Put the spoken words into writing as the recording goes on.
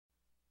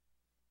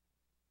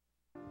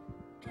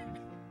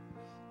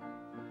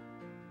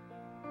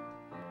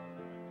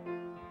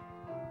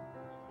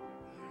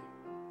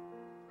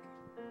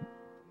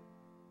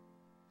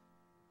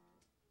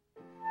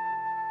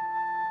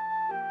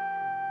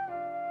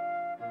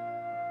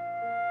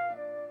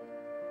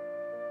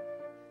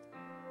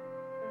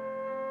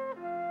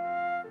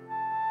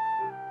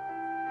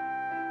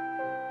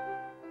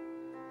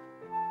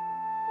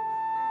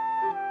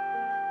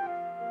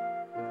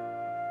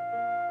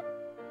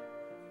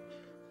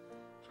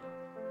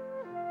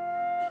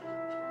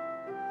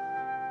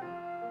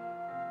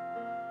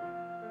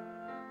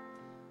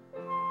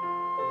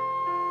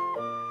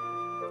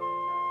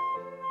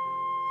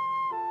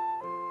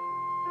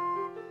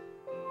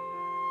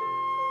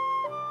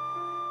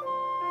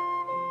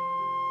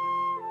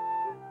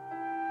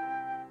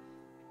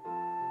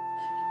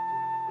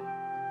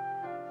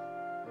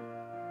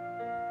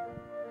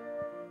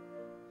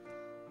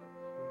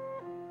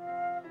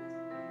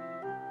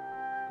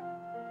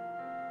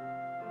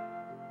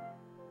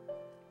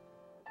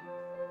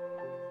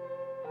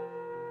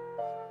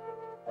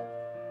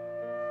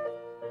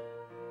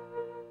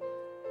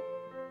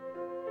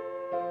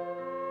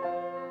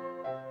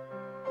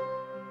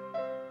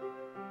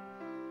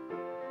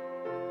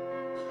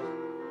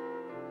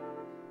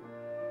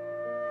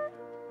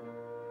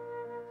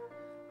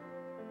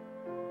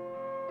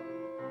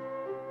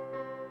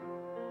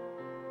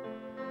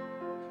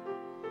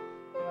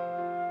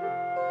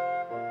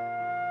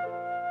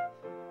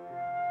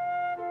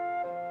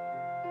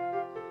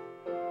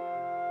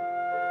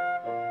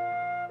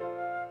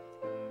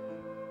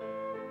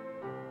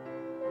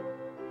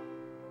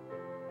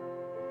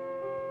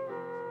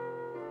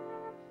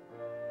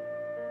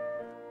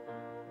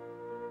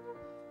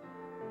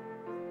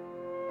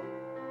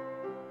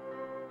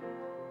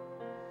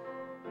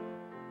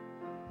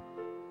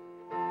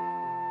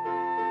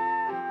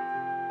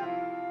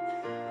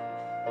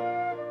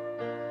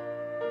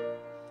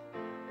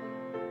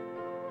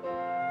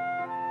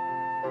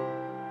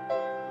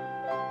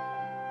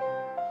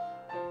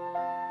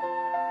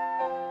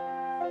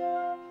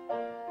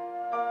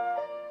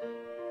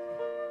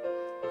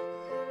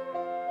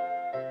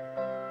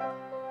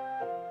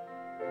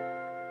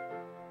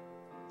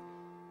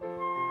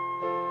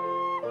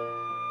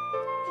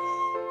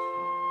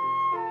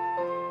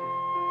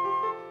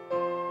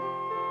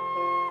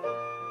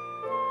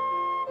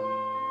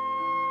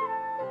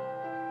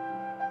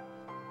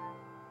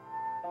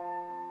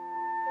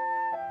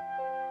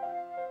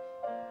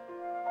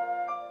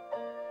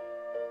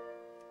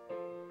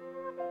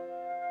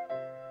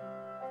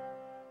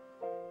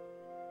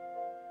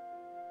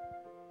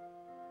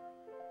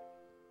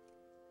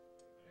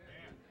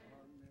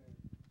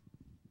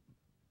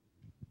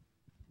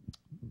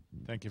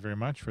Thank you very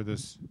much for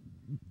this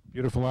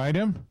beautiful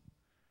item.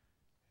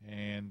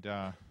 And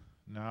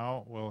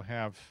now we'll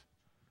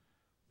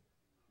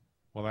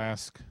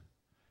ask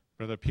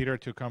Brother Peter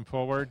to come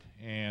forward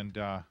and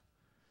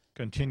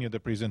continue the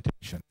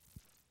presentation.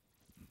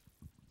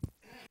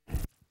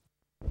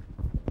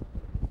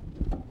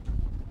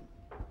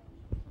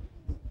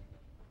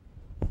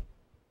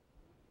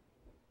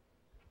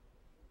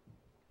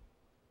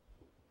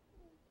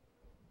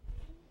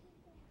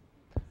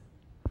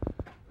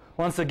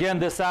 Once again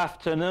this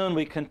afternoon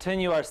we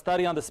continue our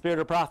study on the spirit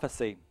of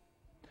prophecy.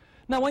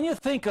 Now when you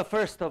think of,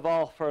 first of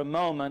all, for a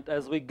moment,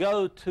 as we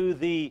go to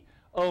the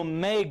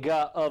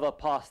omega of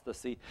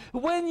apostasy,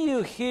 when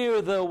you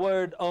hear the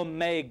word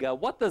omega,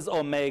 what does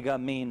omega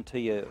mean to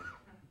you?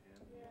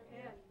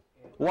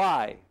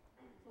 Why?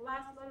 The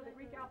last letter of the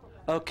Greek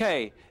alphabet.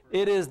 Okay,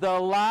 it is the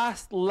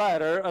last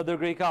letter of the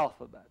Greek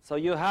alphabet. So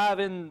you have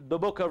in the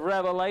book of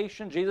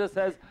Revelation, Jesus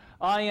says,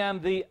 I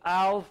am the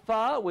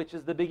Alpha, which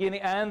is the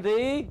beginning, and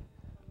the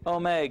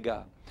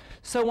Omega.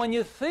 So when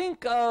you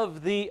think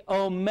of the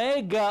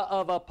omega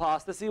of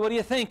apostasy, what do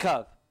you think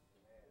of?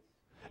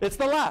 It's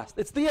the last.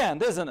 It's the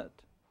end, isn't it?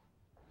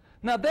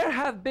 Now there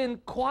have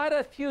been quite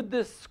a few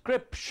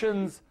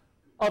descriptions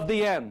of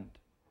the end.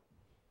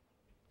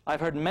 I've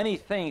heard many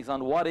things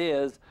on what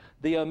is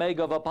the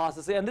omega of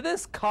apostasy. And in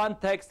this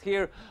context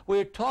here,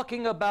 we're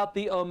talking about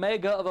the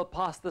omega of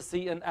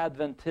apostasy and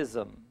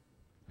Adventism.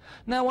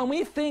 Now when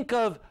we think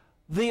of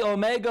the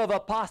omega of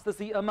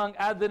apostasy among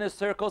Adventist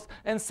circles,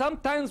 and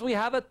sometimes we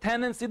have a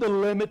tendency to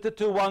limit it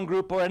to one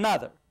group or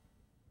another.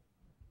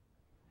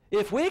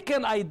 If we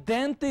can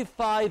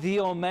identify the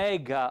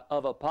omega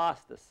of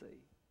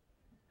apostasy,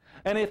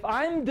 and if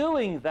I'm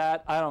doing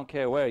that, I don't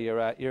care where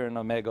you're at, you're an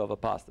omega of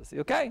apostasy,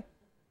 okay?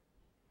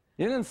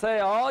 You can say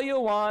all you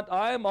want,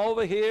 I'm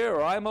over here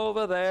or I'm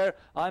over there,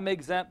 I'm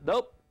exempt.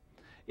 Nope.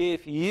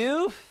 If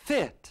you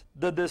fit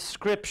the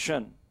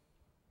description,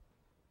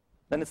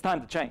 then it's time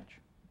to change.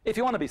 If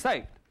you want to be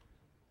saved.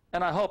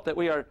 And I hope that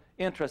we are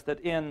interested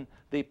in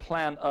the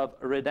plan of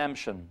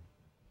redemption.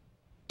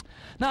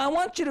 Now I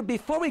want you to,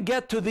 before we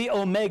get to the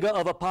omega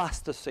of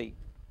apostasy,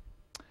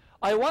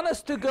 I want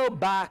us to go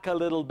back a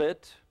little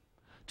bit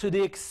to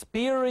the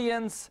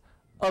experience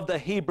of the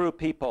Hebrew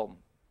people.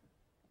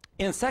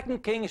 In 2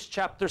 Kings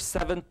chapter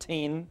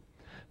 17,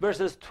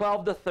 verses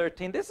 12 to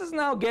 13, this is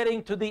now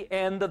getting to the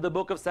end of the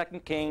book of 2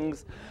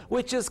 Kings,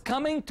 which is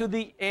coming to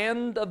the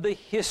end of the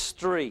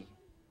history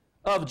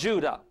of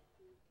Judah.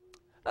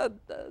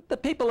 The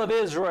people of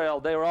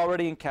Israel, they were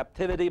already in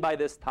captivity by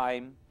this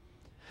time.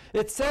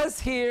 It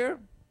says here,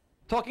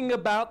 talking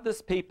about this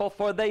people,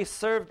 for they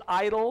served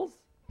idols,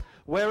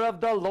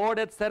 whereof the Lord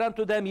had said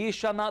unto them, ye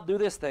shall not do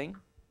this thing.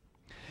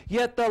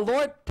 Yet the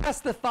Lord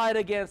testified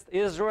against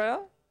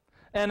Israel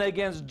and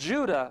against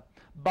Judah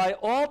by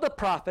all the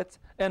prophets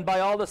and by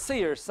all the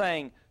seers,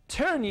 saying,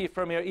 turn ye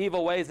from your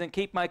evil ways and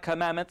keep my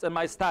commandments and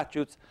my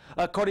statutes,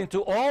 according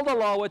to all the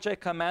law which I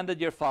commanded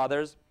your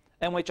fathers,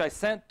 and which I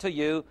sent to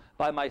you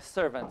by my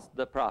servants,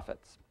 the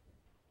prophets.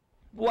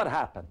 What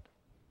happened?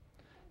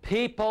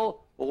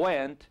 People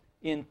went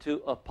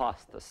into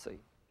apostasy.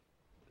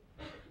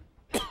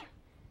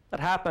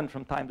 That happened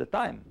from time to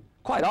time,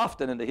 quite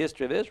often in the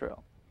history of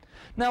Israel.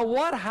 Now,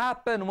 what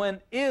happened when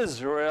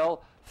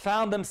Israel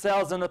found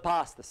themselves in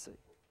apostasy?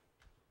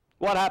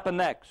 What happened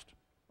next?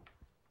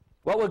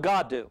 What would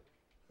God do?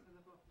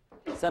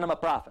 Send them a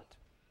prophet.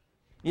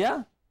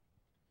 Yeah?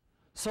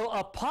 So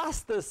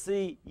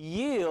apostasy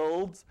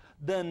yields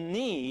the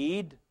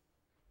need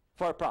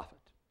for a prophet.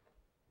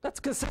 That's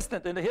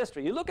consistent in the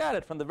history. You look at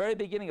it from the very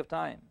beginning of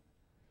time.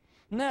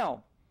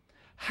 Now,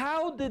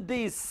 how did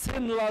these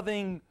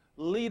sin-loving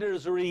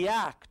leaders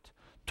react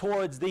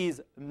towards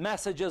these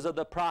messages of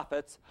the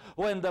prophets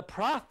when the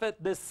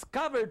prophet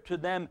discovered to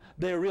them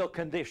their real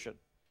condition?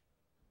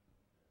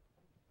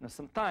 Now,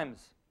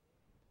 sometimes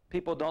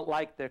people don't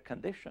like their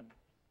condition.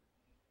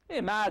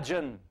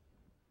 Imagine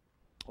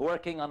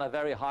working on a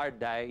very hard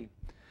day.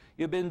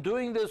 You've been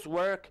doing this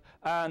work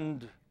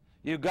and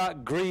you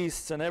got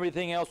grease and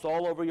everything else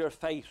all over your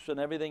face and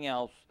everything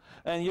else.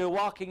 And you're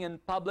walking in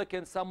public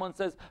and someone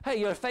says, hey,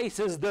 your face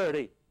is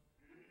dirty.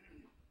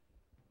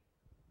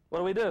 What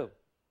do we do?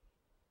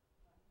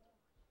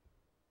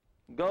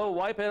 Go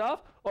wipe it off,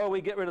 or we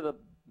get rid of the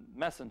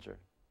messenger?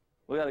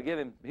 We got to give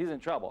him, he's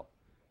in trouble.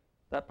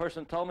 That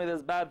person told me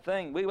this bad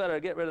thing. We better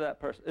get rid of that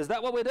person. Is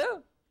that what we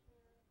do?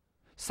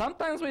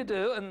 Sometimes we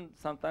do, and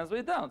sometimes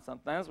we don't.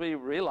 Sometimes we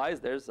realize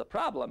there's a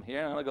problem here,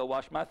 and I'm going to go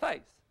wash my face.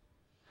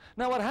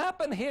 Now what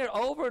happened here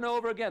over and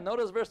over again,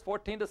 notice verse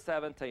 14 to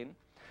 17,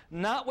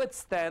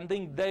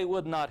 notwithstanding they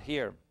would not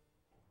hear,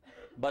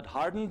 but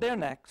hardened their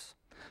necks,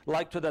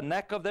 like to the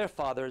neck of their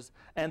fathers,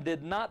 and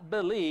did not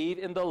believe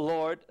in the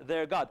Lord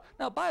their God.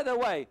 Now, by the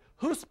way,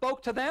 who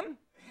spoke to them?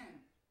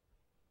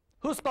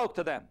 Who spoke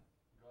to them?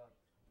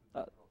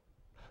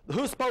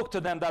 Who spoke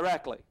to them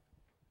directly?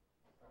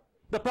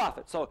 The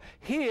prophet. So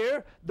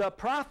here, the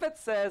prophet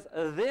says,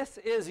 this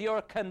is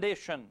your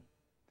condition.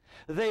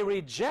 They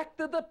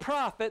rejected the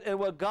prophet, and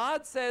what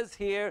God says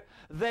here,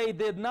 they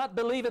did not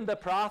believe in the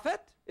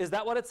prophet. Is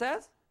that what it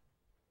says?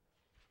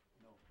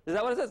 No. Is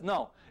that what it says?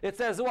 No. It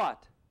says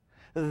what?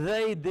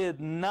 They did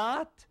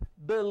not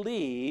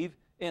believe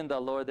in the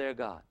Lord their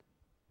God.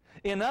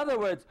 In other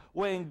words,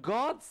 when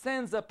God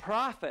sends a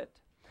prophet,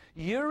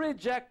 you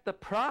reject the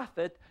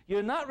prophet,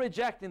 you're not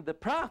rejecting the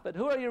prophet.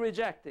 Who are you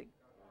rejecting?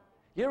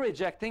 You're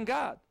rejecting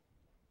God.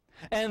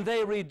 And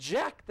they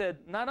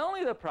rejected not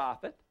only the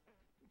prophet,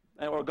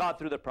 or God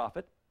through the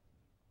prophet,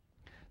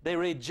 they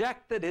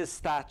rejected his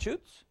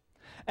statutes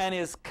and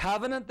his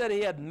covenant that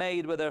he had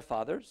made with their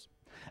fathers,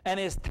 and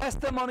his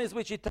testimonies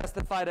which he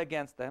testified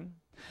against them.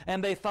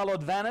 And they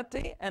followed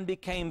vanity and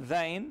became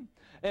vain,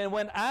 and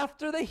went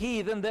after the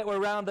heathen that were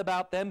round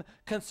about them,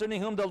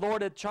 concerning whom the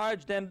Lord had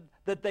charged them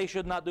that they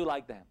should not do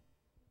like them.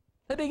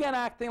 They began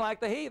acting like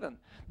the heathen.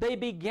 They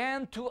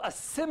began to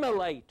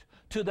assimilate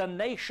to the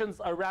nations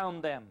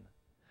around them.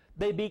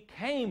 They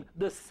became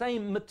the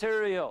same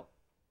material.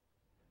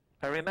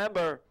 I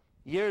remember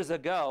years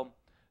ago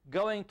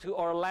going to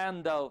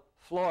Orlando,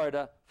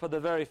 Florida for the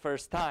very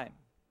first time.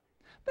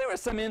 There were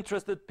some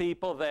interested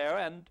people there,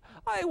 and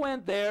I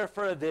went there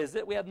for a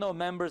visit. We had no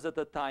members at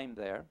the time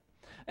there.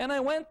 And I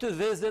went to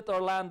visit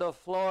Orlando,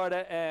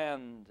 Florida,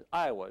 and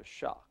I was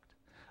shocked.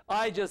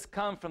 I just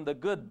come from the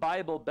good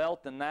Bible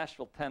Belt in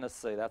Nashville,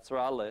 Tennessee. That's where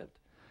I lived.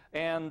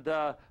 And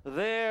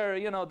there,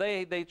 you know,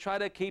 they try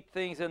to keep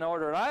things in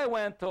order. I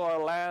went to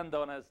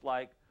Orlando, and it's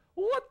like,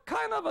 what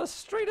kind of a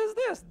street is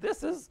this?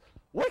 This is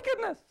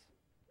wickedness.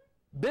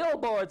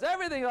 Billboards,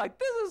 everything like,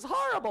 this is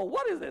horrible.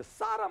 What is this,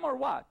 Sodom or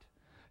what?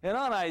 You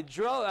know, and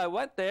I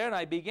went there and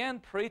I began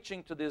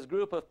preaching to this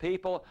group of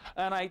people,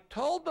 and I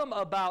told them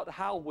about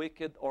how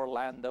wicked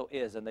Orlando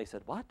is. And they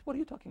said, what? What are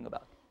you talking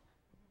about?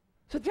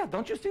 I said, yeah,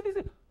 don't you see these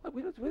things?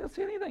 We don't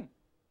see anything.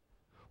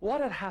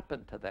 What had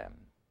happened to them?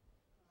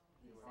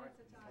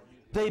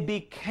 They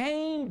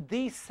became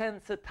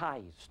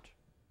desensitized.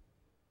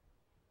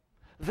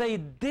 They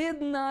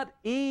did not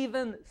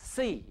even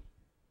see.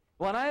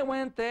 When I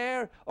went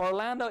there,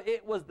 Orlando,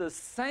 it was the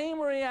same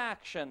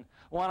reaction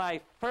when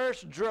I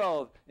first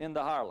drove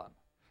into Harlem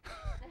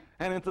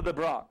and into the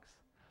Bronx.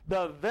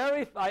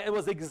 It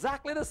was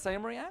exactly the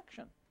same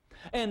reaction.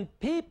 And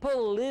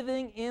people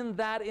living in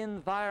that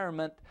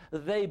environment,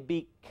 they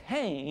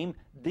became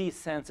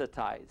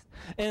desensitized.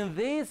 And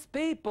these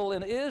people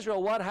in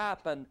Israel, what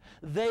happened?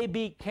 They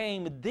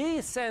became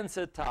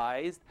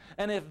desensitized,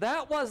 and if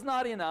that was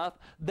not enough,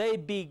 they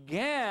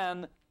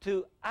began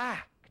to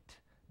act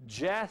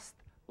just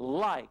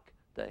like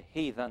the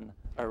heathen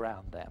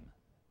around them.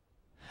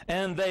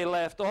 And they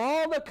left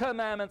all the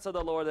commandments of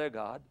the Lord their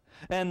God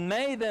and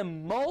made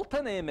them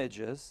molten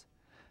images.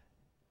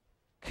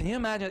 Can you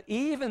imagine?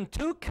 Even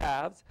 2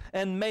 calves,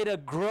 and made a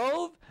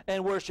grove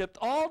and worshipped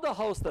all the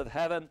host of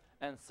heaven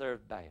and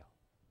served Baal.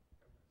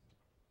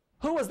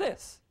 Who was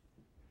this?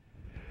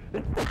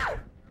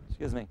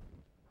 Excuse me.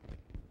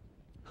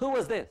 Who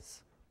was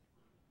this?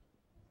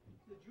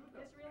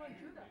 Israel and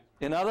Judah,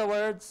 In other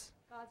words,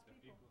 God's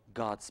people.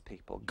 God's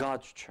people,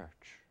 God's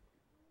church.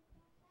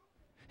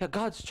 Now,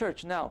 God's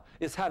church now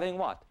is having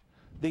what?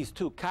 These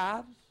 2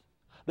 calves.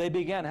 They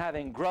began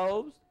having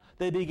groves.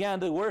 They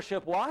began to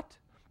worship what?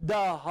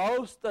 The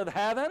host of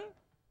heaven.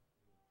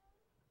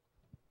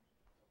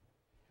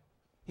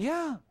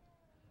 Yeah.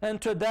 And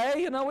today,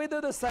 you know, we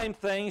do the same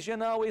things. You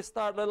know, we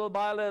start little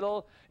by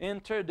little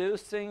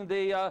introducing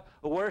the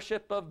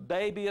worship of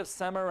baby of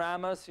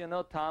Semiramis, you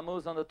know,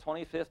 Tammuz on the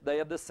 25th day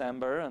of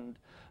December, and,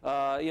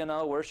 you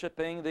know,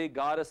 worshiping the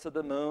goddess of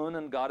the moon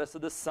and goddess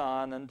of the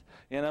sun. And,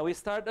 you know, we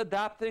start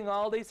adapting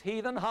all these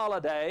heathen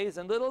holidays,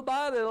 and little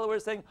by little we're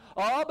saying,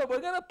 oh, but we're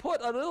going to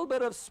put a little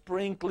bit of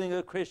sprinkling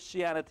of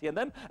Christianity in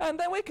them, and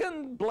then we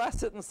can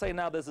bless it and say,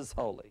 now this is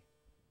holy.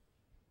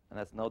 And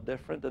that's no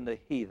different than the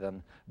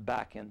heathen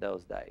back in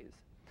those days.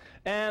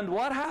 And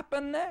what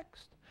happened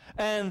next?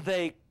 And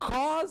they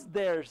caused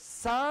their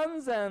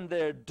sons and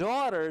their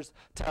daughters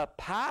to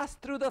pass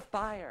through the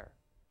fire.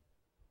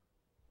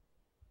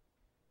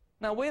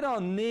 Now, we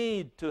don't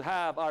need to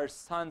have our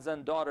sons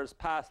and daughters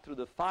pass through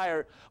the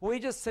fire. We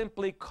just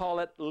simply call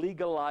it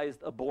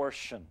legalized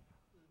abortion.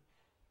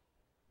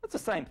 It's the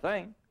same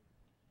thing.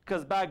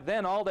 Because back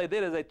then, all they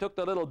did is they took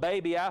the little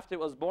baby after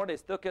it was born, they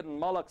stuck it in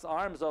Moloch's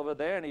arms over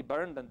there, and he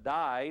burned and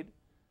died.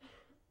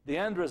 The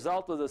end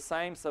result was the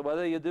same, so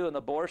whether you do an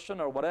abortion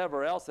or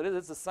whatever else it is,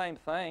 it's the same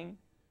thing.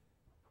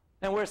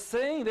 And we're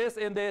seeing this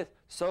in the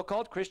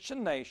so-called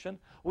Christian nation.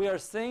 We are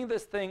seeing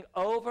this thing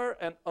over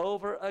and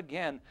over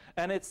again.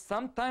 And it's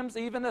sometimes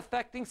even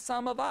affecting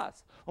some of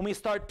us. When we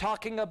start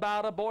talking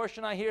about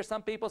abortion, I hear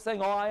some people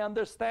saying, oh, I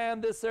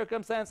understand this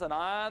circumstance, and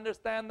I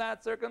understand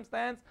that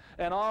circumstance,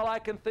 and all I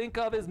can think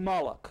of is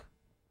Moloch.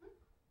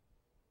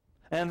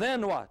 And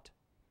then what?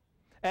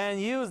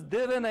 And use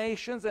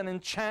divinations and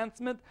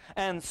enchantment,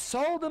 and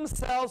sold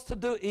themselves to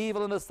do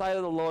evil in the sight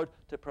of the Lord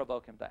to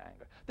provoke him to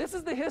anger. This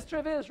is the history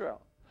of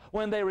Israel.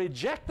 When they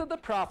rejected the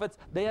prophets,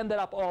 they ended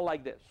up all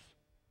like this.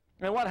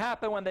 And what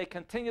happened when they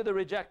continued to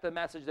reject the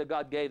message that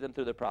God gave them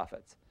through the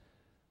prophets?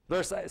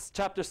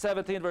 Chapter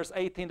 17, verse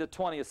 18 to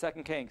 20 of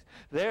 2 Kings.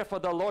 Therefore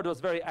the Lord was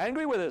very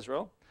angry with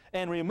Israel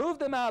and removed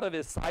them out of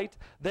his sight.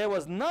 There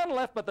was none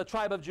left but the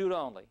tribe of Judah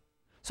only.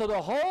 So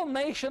the whole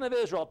nation of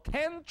Israel,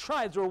 10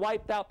 tribes were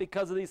wiped out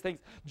because of these things.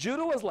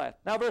 Judah was left.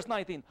 Now verse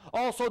 19.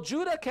 Also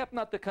Judah kept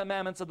not the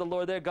commandments of the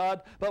Lord their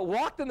God, but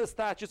walked in the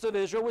statutes of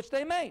Israel which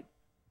they made.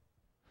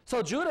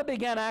 So Judah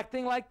began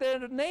acting like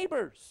their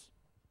neighbors.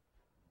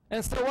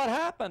 And so what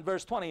happened?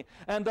 Verse 20.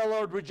 And the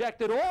Lord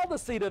rejected all the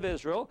seed of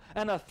Israel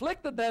and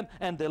afflicted them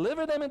and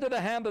delivered them into the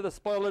hand of the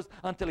spoilers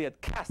until he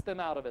had cast them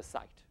out of his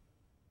sight.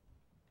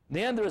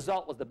 The end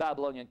result was the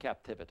Babylonian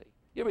captivity.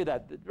 You read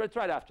that. It's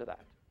right after that.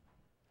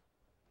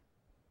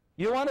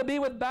 You want to be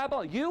with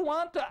Babylon?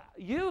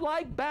 You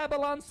like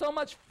Babylon so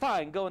much?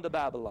 Fine, go into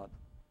Babylon.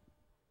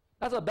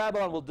 That's what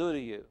Babylon will do to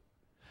you.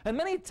 And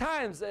many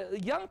times,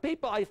 young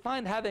people I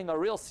find having a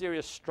real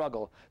serious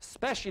struggle,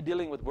 especially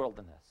dealing with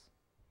worldliness.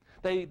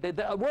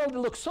 The world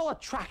looks so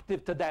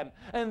attractive to them.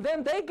 And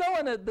then they go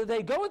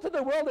into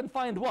the world and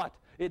find what?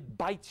 It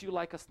bites you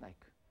like a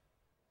snake.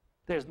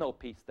 There's no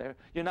peace there.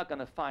 You're not going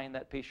to find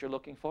that peace you're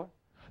looking for.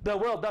 The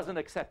world doesn't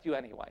accept you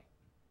anyway.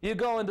 You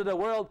go into the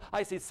world,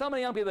 I see so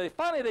many young people,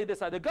 they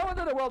decide to go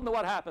into the world, and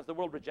what happens? The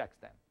world rejects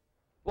them.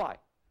 Why?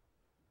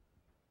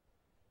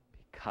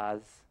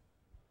 Because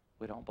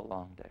we don't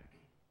belong there.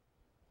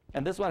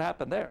 And this is what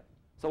happened there.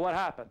 So what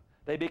happened?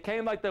 They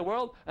became like the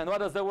world, and what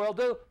does the world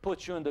do?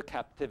 Put you into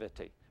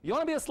captivity. You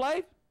want to be a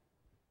slave?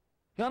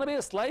 You want to be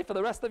a slave for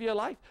the rest of your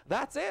life?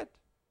 That's it.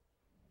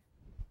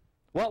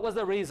 What was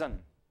the reason?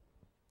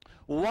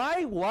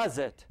 Why was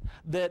it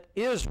that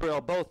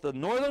Israel, both the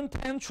northern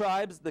 10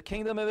 tribes, the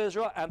kingdom of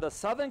Israel, and the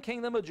southern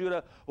kingdom of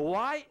Judah,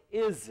 why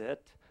is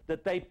it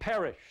that they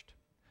perished?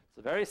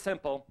 It's very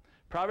simple.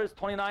 Proverbs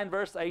 29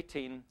 verse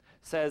 18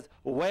 says,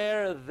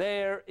 where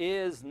there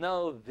is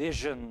no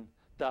vision,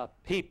 the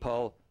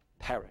people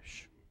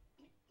perish.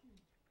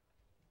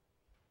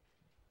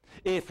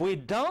 If we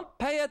don't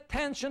pay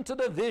attention to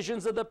the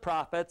visions of the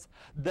prophets,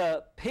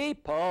 the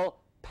people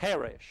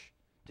perish.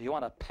 Do you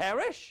want to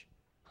perish?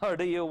 Or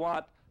do you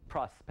want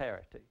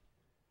prosperity?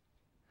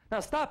 Now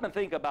stop and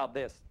think about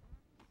this.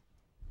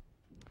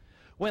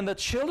 When the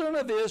children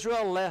of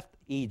Israel left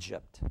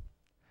Egypt,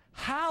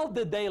 how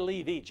did they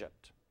leave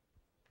Egypt?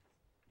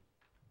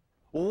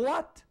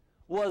 What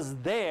was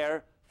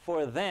there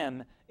for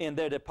them in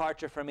their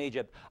departure from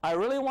Egypt? I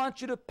really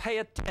want you to pay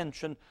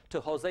attention to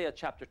Hosea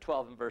chapter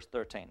 12 and verse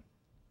 13.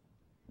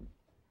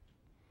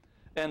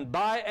 And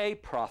by a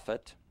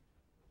prophet,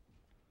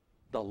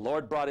 the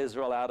Lord brought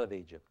Israel out of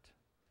Egypt.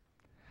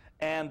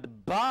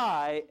 And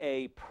by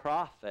a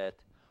prophet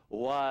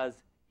was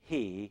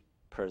he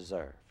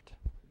preserved.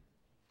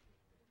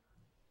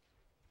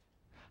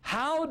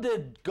 How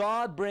did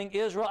God bring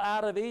Israel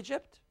out of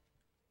Egypt?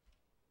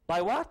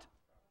 By what?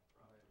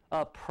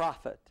 A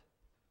prophet.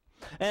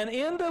 And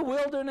in the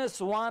wilderness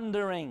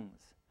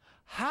wanderings,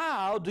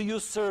 how do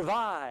you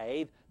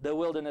survive the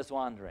wilderness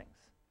wanderings?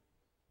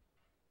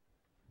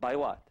 By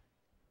what?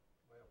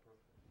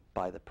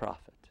 By the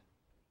prophet.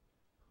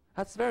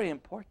 That's very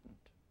important.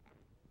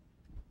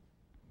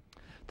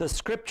 The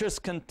scriptures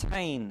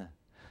contain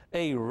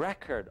a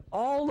record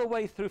all the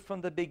way through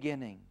from the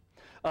beginning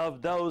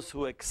of those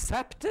who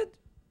accepted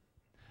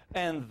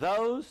and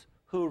those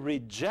who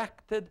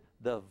rejected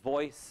the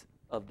voice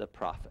of the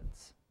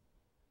prophets.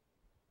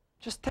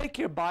 Just take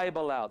your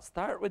Bible out.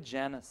 Start with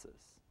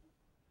Genesis.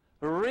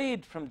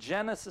 Read from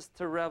Genesis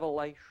to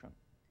Revelation.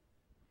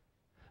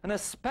 And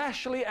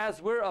especially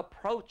as we're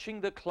approaching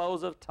the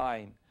close of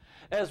time,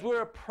 as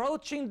we're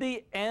approaching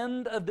the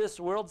end of this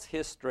world's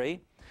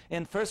history,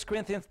 in 1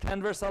 Corinthians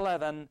 10 verse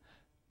 11,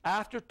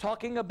 after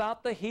talking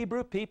about the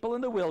Hebrew people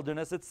in the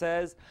wilderness, it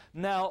says,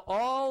 now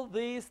all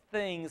these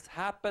things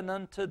happen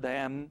unto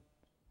them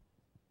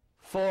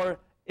for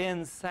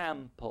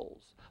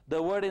ensamples.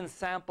 The word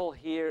ensample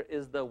here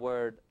is the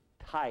word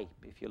type,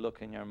 if you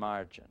look in your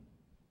margin.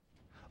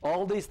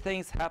 All these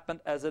things happen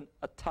as a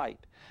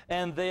type.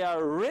 And they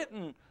are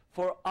written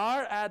for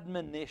our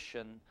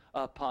admonition,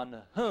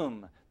 upon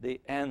whom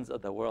the ends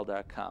of the world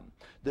are come.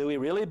 Do we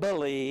really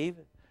believe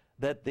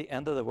that the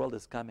end of the world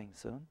is coming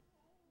soon?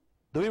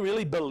 Do we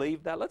really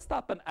believe that? Let's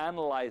stop and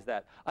analyze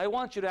that. I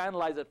want you to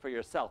analyze it for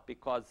yourself,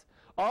 because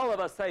all of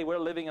us say we're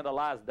living in the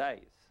last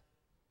days.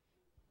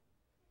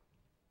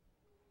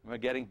 We're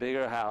getting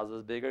bigger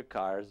houses, bigger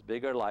cars,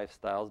 bigger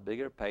lifestyles,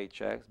 bigger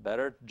paychecks,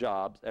 better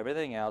jobs,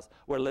 everything else.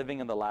 We're living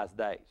in the last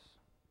days.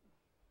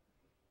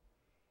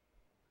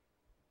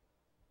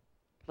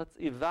 Let's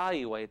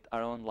evaluate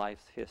our own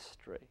life's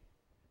history.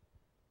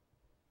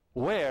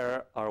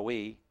 Where are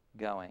we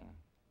going?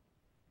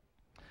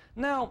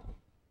 Now,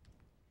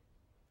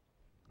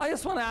 I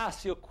just want to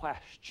ask you a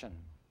question.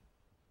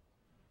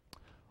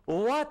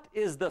 What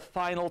is the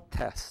final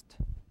test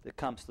that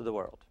comes to the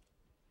world?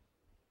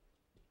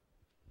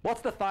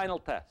 What's the final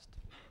test?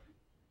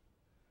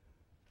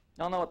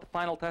 Y'all know what the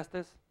final test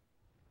is?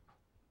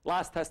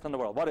 Last test in the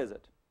world. What is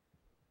it?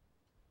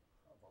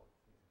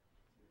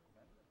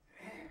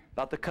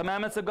 About the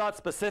commandments of God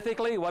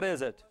specifically, what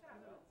is it?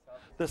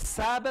 The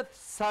Sabbath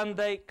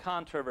Sunday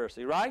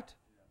controversy, right?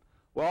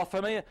 We're all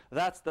familiar.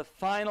 That's the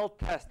final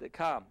test that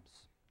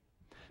comes.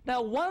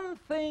 Now, one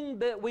thing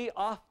that we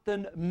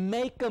often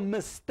make a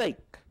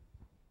mistake.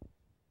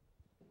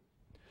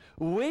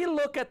 We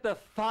look at the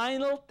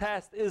final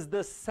test is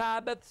the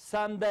Sabbath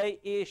Sunday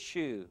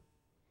issue.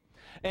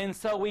 And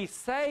so we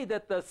say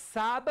that the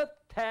Sabbath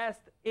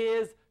test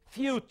is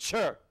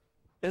future.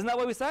 Isn't that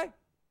what we say?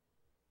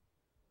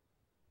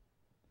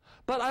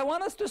 But I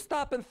want us to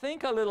stop and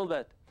think a little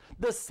bit.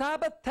 The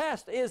Sabbath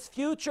test is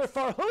future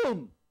for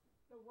whom?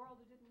 The world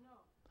who didn't know.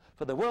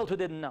 For the world who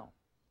didn't know.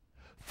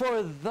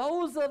 For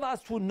those of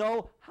us who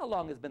know, how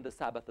long has been the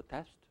Sabbath a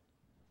test?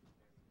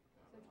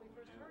 Since we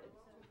first heard it,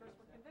 since we first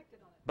were convicted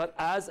on it. But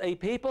as a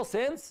people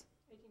since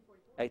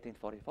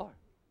 1844. 1844.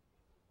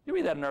 You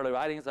read that in early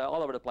writings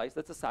all over the place.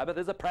 That the Sabbath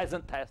is a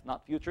present test,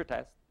 not future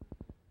test.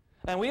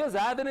 And we as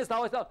Adventists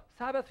always thought,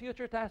 Sabbath,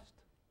 future test.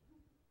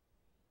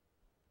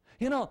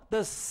 You know,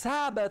 the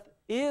Sabbath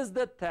is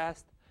the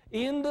test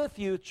in the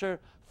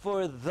future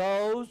for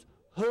those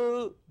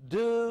who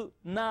do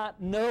not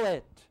know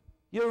it.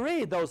 You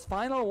read those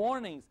final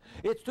warnings.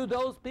 It's to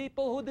those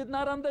people who did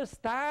not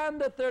understand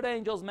the third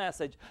angel's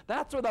message.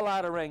 That's where the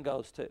latter rain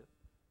goes to. It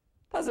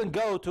doesn't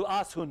go to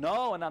us who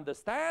know and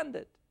understand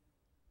it.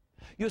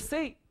 You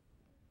see,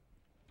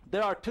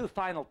 there are two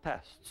final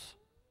tests.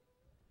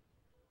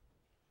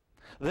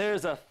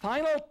 There's a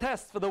final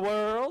test for the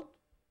world,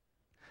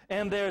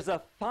 and there's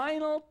a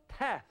final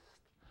test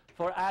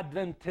for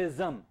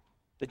Adventism.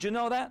 Did you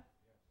know that?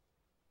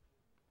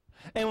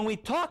 And when we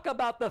talk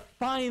about the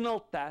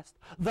final test,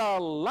 the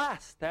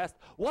last test,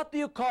 what do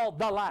you call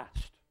the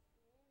last?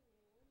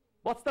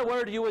 What's the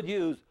word you would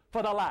use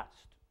for the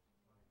last?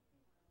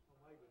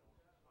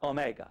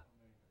 Omega.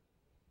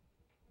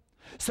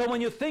 So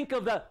when you think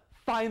of the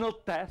final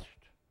test,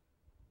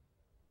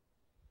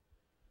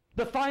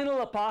 the final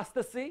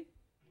apostasy,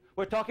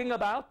 we're talking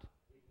about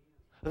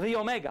the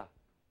Omega.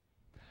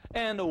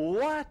 And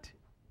what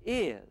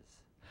is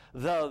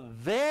the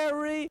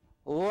very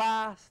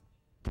last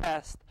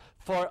test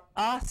for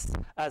us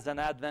as an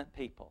Advent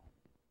people?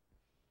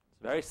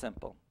 It's very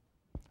simple.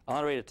 I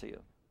want to read it to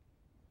you.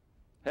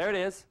 Here it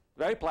is,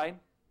 very plain.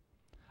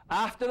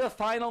 After the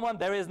final one,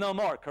 there is no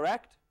more,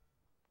 correct?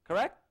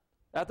 Correct?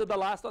 After the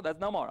last one,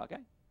 there's no more, okay?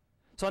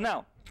 So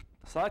now,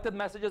 Selected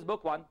Messages,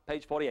 Book 1,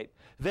 page 48.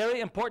 Very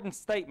important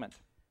statement.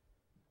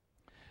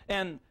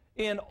 And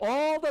in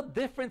all the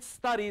different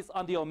studies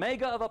on the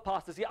Omega of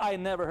apostasy, I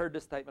never heard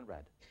this statement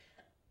read.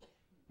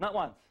 Not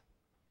once.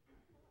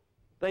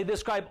 They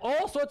describe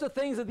all sorts of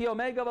things in the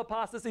Omega of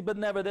apostasy, but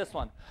never this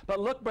one. But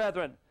look,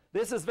 brethren,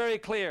 this is very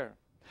clear.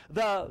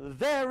 The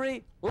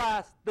very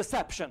last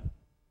deception.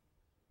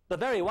 The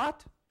very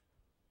what?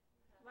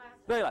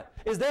 Very last.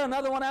 Is there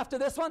another one after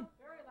this one?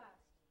 Very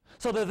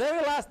last. So the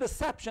very last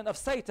deception of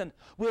Satan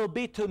will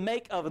be to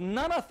make of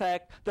none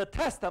effect the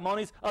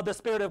testimonies of the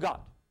Spirit of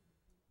God.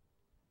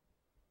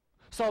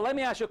 So let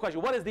me ask you a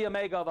question. What is the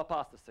Omega of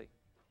apostasy?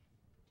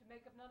 To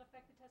make of none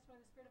effect the testimony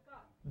of the Spirit of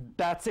God.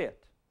 That's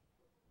it.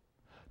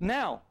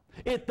 Now,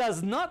 it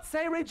does not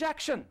say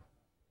rejection.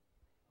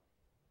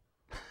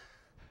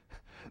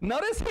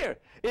 Notice here,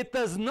 it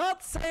does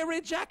not say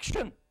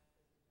rejection.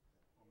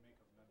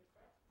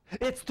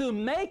 It's to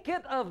make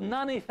it of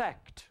none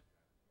effect.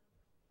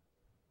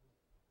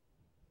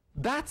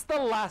 That's the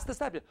last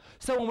deception.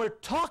 So when we're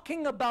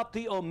talking about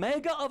the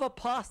Omega of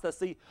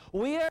apostasy,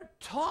 we are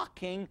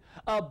talking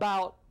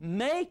about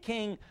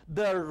making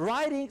the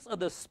writings of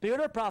the Spirit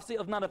of prophecy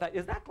of none effect.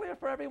 Is that clear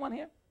for everyone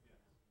here?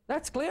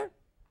 That's clear?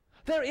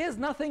 There is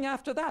nothing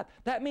after that.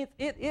 That means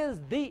it is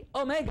the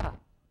Omega.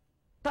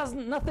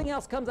 Nothing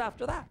else comes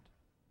after that.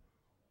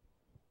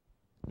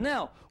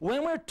 Now,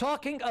 when we're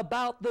talking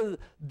about the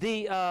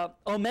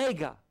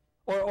Omega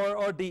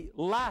or the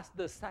last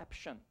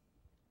deception,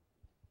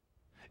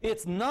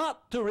 it's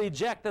not to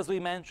reject, as we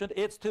mentioned,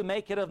 it's to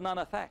make it of none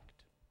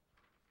effect.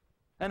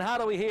 And how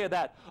do we hear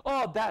that?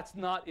 Oh, that's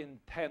not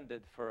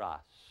intended for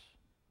us.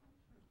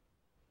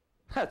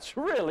 That's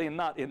really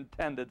not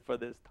intended for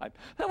this time.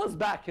 That was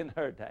back in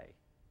her day.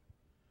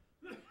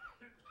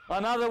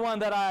 Another one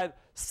that I've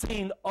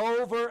seen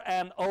over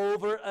and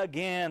over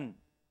again.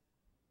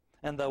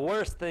 And the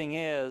worst thing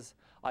is,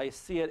 I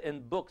see it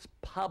in books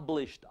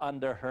published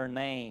under her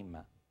name.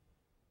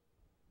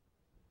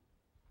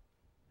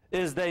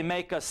 Is they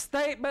make a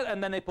statement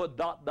and then they put ...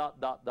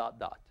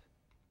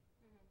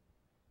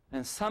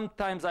 And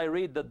sometimes I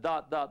read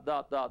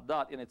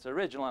the ... in its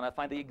original and I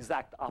find the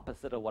exact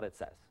opposite of what it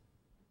says.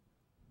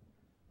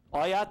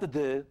 All you have to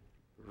do,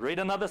 read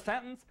another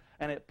sentence,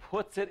 and it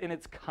puts it in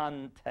its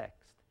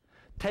context,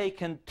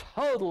 taken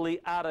totally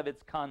out of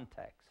its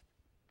context.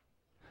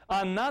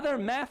 Another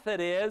method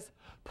is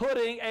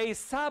putting a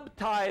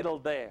subtitle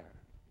there.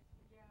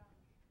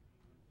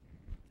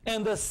 Yeah.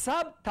 And the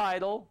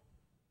subtitle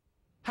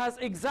has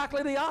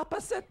exactly the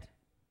opposite.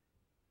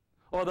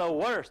 Or the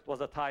worst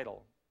was a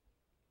title.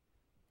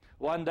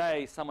 One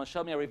day, someone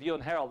showed me a Review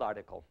and Herald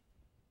article.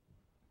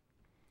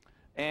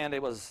 And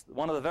it was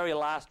one of the very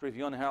last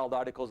Review and Herald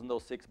articles in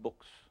those 6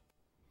 books.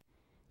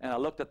 And I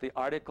looked at the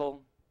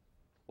article.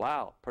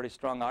 Wow, pretty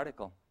strong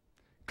article.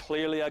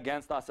 Clearly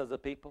against us as a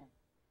people.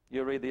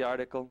 You read the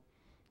article.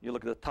 You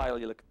look at the title.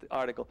 You look at the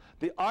article.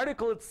 The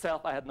article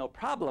itself I had no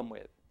problem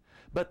with.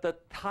 But the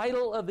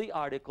title of the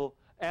article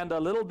and a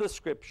little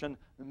description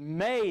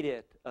made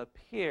it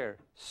appear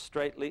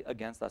straightly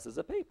against us as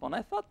a people. And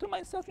I thought to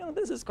myself,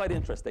 this is quite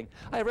interesting.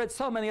 I read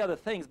so many other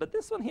things, but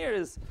this one here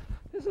this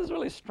is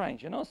really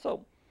strange,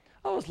 So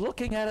I was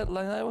looking at it, and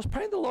I was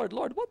praying to the Lord,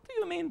 what do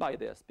you mean by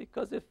this?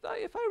 Because if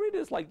I read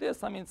this like this,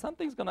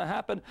 something's going to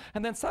happen.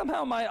 And then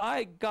somehow my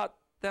eye got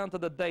down to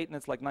the date, and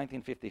it's like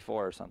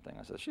 1954 or something.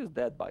 I said, she's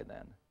dead by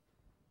then.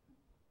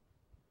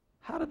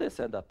 How did this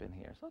end up in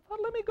here? So I thought,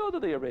 let me go to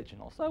the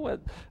original. So I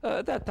went,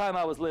 at that time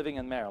I was living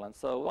in Maryland,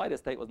 so White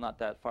Estate was not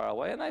that far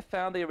away, and I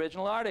found the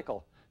original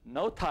article.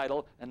 No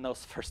title and no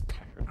first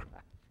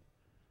paragraph.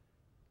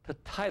 The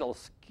title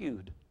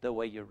skewed the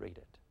way you read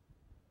it.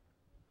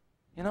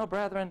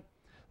 Brethren,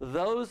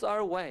 those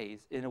are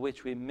ways in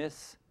which we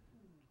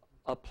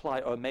misapply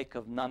or make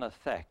of none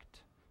effect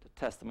the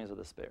testimonies of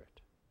the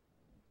Spirit.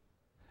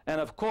 And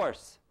of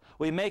course,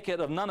 we make it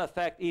of none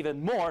effect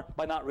even more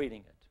by not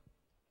reading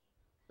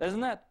it.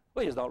 Isn't that?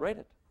 We just don't read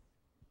it.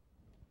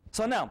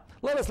 So now,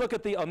 let us look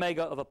at the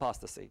omega of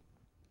apostasy.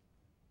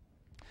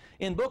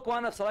 In Book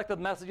 1 of Selected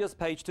Messages,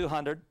 page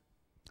 200,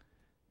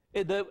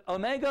 the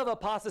omega of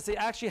apostasy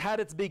actually had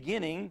its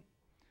beginning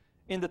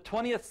in the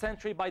 20th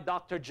century by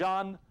Dr.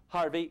 John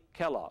Harvey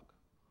Kellogg.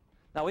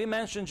 Now, we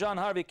mentioned John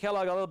Harvey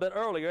Kellogg a little bit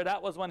earlier.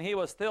 That was when he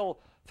was still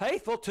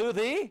faithful to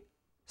the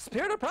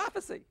spirit of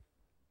prophecy.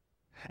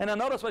 And now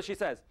notice what she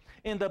says.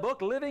 In the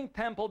book Living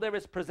Temple, there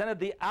is presented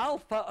the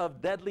alpha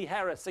of deadly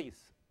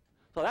heresies.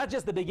 So that's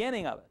just the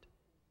beginning of it.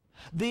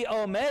 The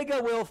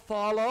omega will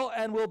follow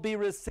and will be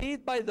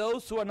received by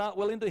those who are not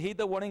willing to heed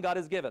the warning God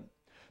has given.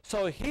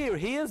 So here,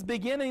 he is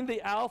beginning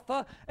the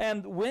alpha,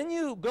 and when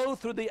you go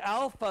through the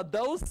alpha,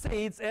 those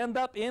seeds end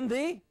up in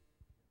the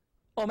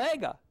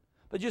omega.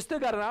 But you still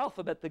got an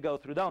alphabet to go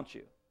through, don't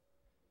you?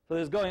 So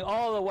there's going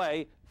all the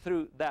way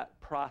through that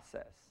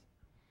process.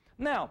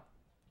 Now,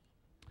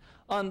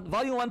 on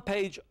volume 1,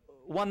 page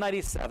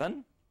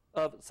 197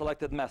 of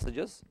Selected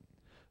Messages,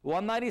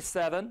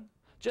 197,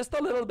 just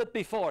a little bit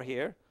before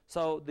here,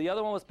 so the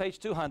other one was page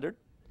 200.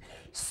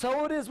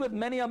 So it is with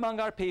many among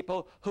our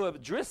people who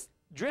have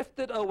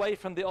drifted away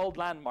from the old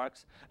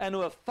landmarks and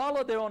who have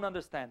followed their own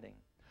understanding.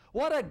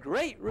 What a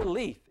great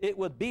relief it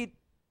would be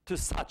to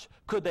such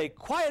could they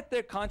quiet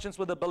their conscience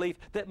with the belief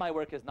that my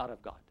work is not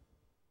of God.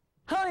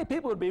 How many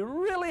people would be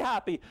really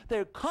happy,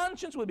 their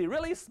conscience would be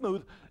really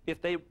smooth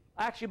if they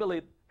actually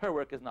believed her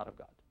work is not of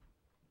God?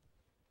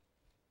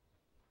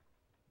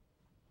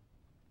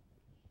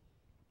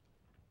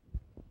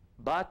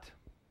 But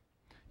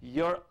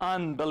your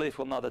unbelief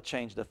will not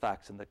change the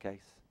facts in the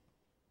case.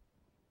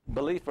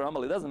 Belief or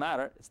unbelief, doesn't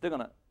matter. It's still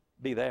going to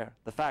be there.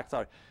 The facts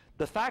are.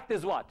 The fact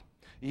is what?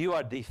 You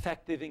are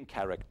defective in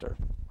character,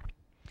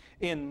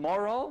 in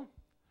moral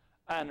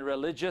and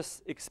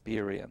religious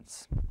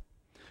experience.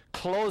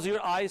 Close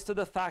your eyes to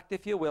the fact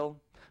if you will,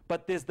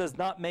 but this does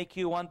not make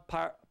you one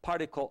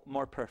particle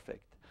more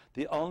perfect.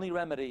 The only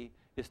remedy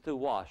is to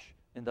wash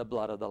in the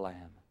blood of the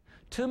Lamb.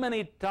 Too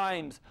many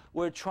times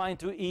we're trying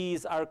to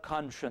ease our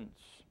conscience.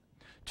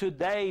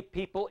 Today,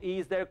 people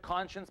ease their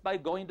conscience by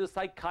going to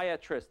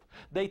psychiatrists.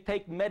 They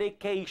take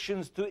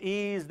medications to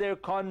ease their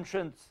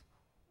conscience,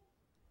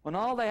 when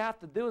all they have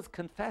to do is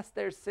confess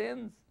their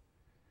sins.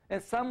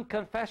 And some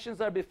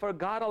confessions are before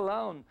God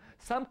alone.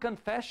 Some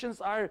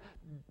confessions are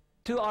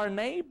to our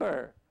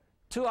neighbor,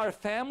 to our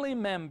family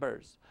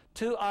members,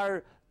 to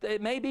our,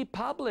 it may be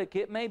public,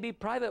 it may be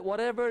private,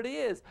 whatever it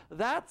is.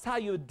 That's how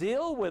you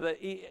deal with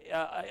an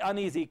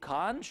uneasy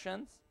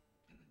conscience.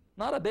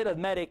 Not a bit of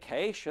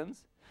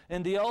medications.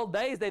 In the old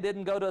days, they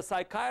didn't go to a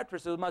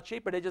psychiatrist. It was much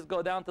cheaper. They just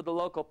go down to the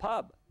local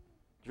pub,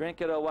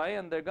 drink it away,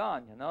 and they're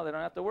gone. You know, they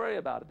don't have to worry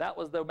about it. That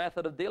was their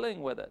method of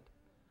dealing with it.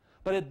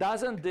 But it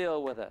doesn't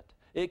deal with it.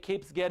 It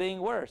keeps getting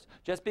worse.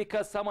 Just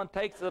because someone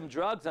takes some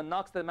drugs and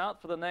knocks them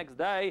out for the next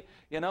day,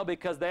 you know,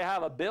 because they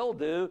have a bill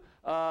due,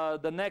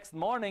 the next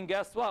morning,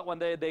 guess what? When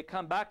they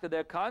come back to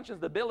their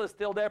conscience, the bill is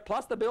still there,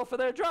 plus the bill for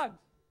their drugs.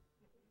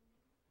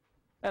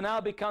 And now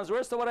it becomes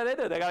worse, so what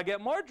do? They got to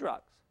get more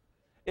drugs.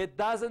 It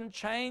doesn't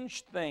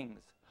change things.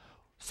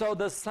 So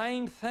the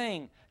same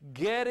thing,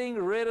 getting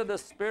rid of the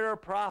spirit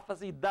of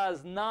prophecy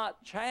does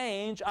not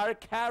change our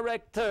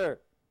character.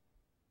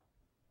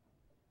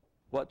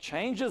 What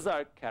changes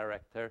our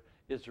character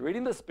is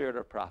reading the spirit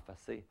of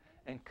prophecy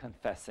and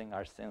confessing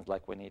our sins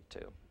like we need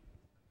to.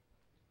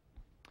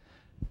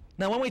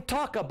 Now, when we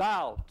talk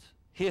about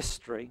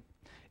history,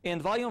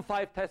 in Volume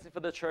 5, Testing for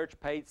the Church,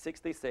 page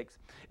 66,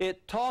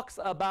 it talks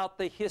about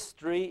the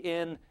history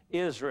in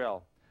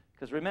Israel.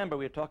 Because remember,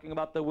 we're talking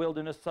about the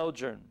wilderness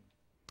sojourn.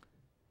 It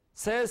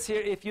says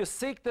here, if you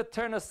seek to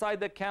turn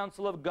aside the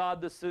counsel of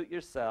God to suit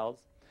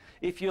yourselves,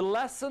 if you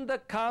lessen the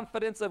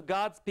confidence of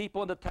God's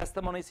people in the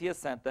testimonies he has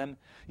sent them,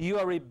 you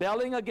are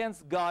rebelling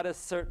against God as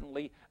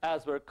certainly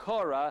as were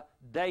Korah,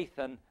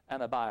 Dathan,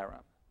 and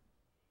Abiram.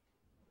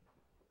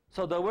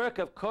 So the work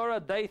of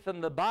Korah, Dathan,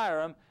 and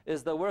Abiram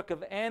is the work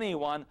of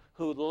anyone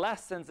who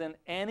lessens in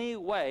any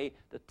way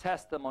the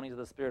testimonies of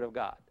the Spirit of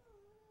God.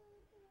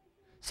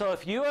 So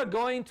if you are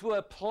going to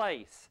a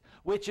place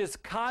which is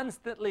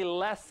constantly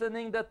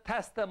lessening the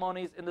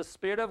testimonies in the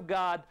Spirit of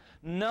God,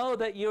 know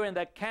that you're in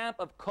the camp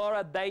of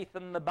Korah,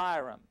 Dathan, and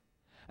Abiram.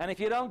 And if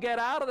you don't get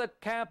out of the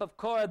camp of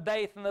Korah,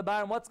 Dathan, and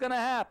Abiram, what's going to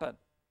happen?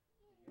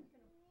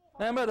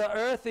 Remember, the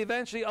earth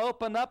eventually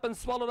opened up and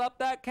swallowed up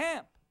that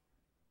camp.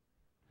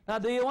 Now,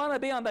 do you want to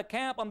be on the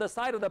camp on the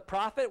side of the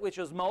prophet, which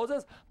was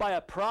Moses? By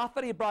a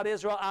prophet he brought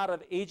Israel out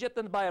of Egypt,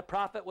 and by a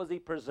prophet was he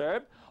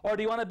preserved? Or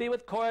do you want to be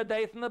with Korah,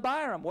 Dathan, and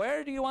Abiram?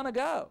 Where do you want to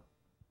go?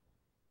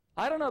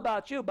 I don't know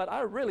about you, but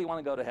I really want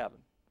to go to heaven.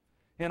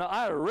 You know,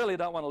 I really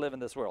don't want to live in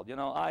this world. You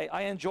know,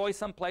 I enjoy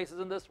some places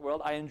in this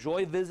world. I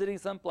enjoy visiting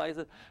some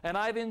places, and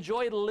I've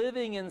enjoyed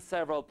living in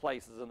several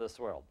places in this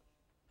world.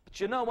 But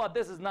you know what?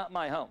 This is not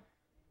my home.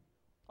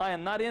 I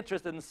am not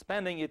interested in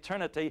spending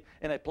eternity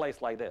in a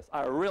place like this.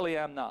 I really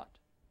am not.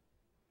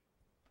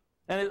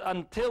 And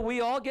until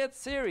we all get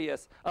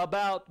serious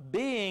about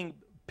being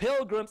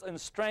pilgrims and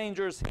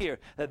strangers here,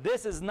 that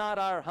this is not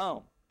our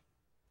home,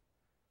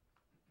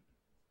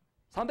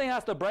 something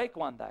has to break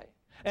one day.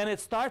 And it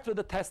starts with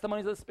the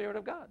testimonies of the Spirit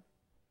of God.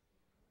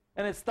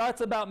 And it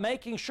starts about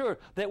making sure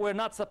that we're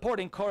not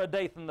supporting Korah,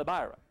 Dathan, and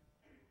Abiram.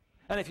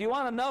 And if you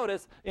want to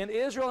notice, in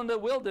Israel in the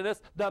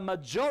wilderness, the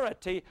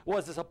majority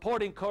was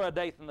supporting Korah,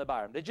 Dathan, and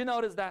Abiram. Did you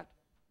notice that?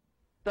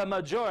 The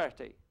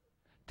majority.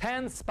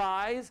 10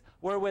 spies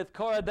were with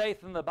Korah,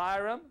 Dathan, and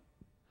Abiram.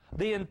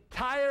 The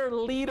entire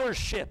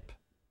leadership.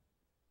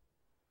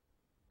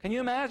 Can you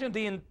imagine?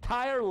 The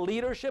entire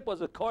leadership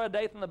was with Korah,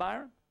 Dathan, and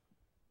Abiram.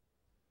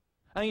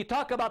 And you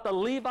talk about the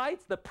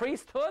Levites, the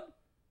priesthood.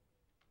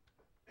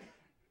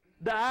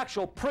 The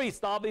actual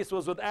priest, obviously,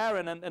 was with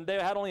Aaron, and they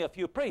had only a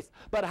few priests.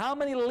 But how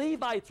many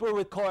Levites were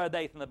with Korah,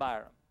 Dathan, and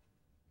Abiram?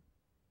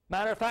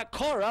 Matter of fact,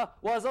 Korah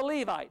was a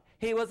Levite.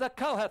 He was a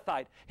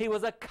Kohathite. He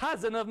was a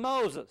cousin of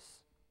Moses.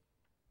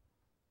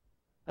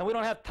 And we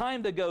don't have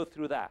time to go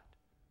through that.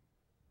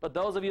 But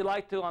those of you who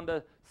like to, on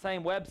the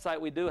same website,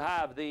 we do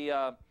have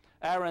the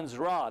Aaron's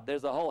Rod.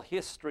 There's a whole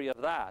history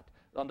of that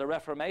on the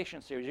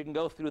Reformation series. You can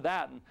go through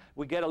that, and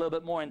we get a little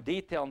bit more in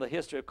detail on the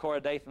history of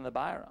Korah, Dathan, and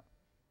Abiram.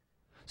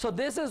 So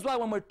this is why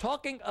when we're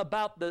talking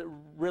about the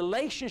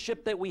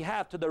relationship that we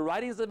have to the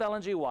writings of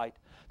Ellen G. White,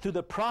 to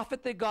the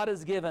prophet that God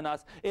has given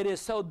us, it is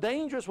so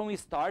dangerous when we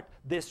start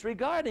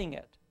disregarding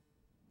it.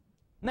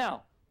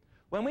 Now,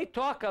 when we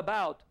talk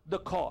about the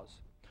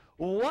cause,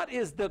 what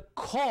is the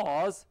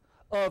cause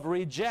of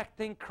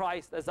rejecting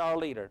Christ as our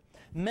leader?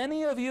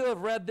 Many of you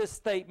have read this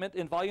statement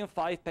in volume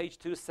 5, page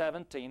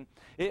 217.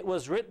 It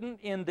was written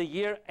in the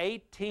year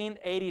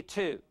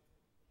 1882,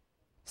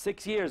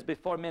 6 years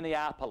before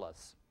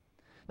Minneapolis.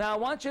 Now, I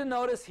want you to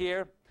notice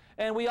here,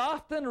 and we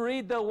often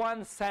read the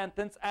one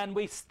sentence and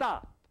we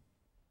stop.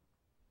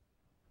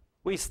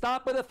 We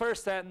stop with the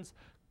first sentence.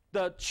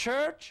 The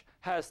church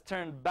has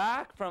turned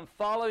back from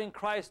following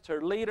Christ, her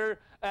leader,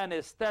 and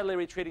is steadily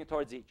retreating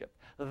towards Egypt.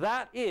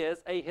 That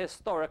is a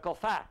historical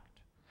fact.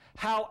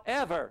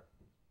 However,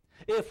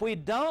 if we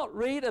don't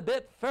read a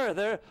bit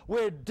further,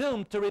 we're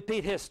doomed to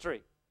repeat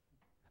history.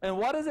 And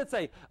what does it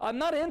say? I'm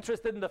not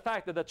interested in the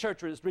fact that the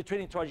church is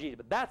retreating towards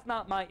Egypt. That's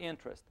not my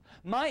interest.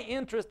 My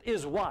interest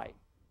is why.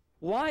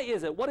 Why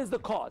is it? What is the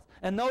cause?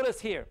 And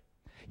notice here,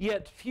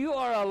 yet few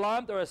are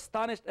alarmed or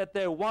astonished at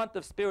their want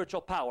of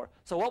spiritual power.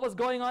 So what was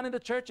going on in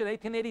the church in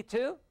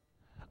 1882?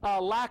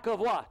 A lack of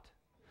what?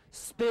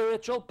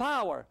 Spiritual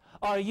power.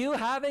 Are you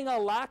having a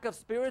lack of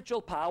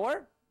spiritual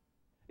power?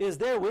 Is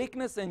there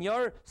weakness in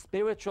your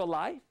spiritual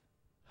life?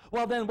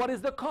 Well, then what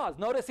is the cause?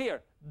 Notice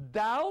here,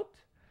 doubt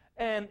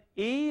and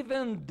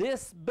even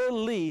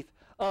disbelief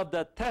of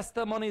the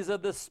testimonies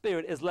of the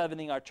Spirit is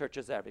leavening our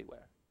churches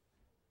everywhere.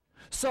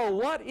 So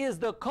what is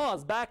the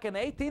cause back in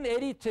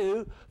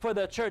 1882 for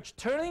the church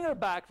turning her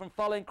back from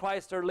following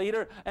Christ, her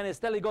leader, and is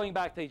steadily going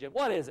back to Egypt?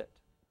 What is it?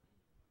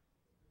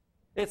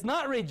 It's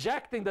not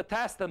rejecting the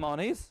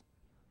testimonies,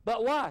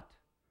 but what?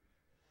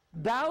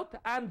 Doubt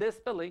and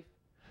disbelief.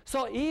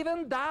 So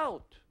even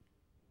doubt.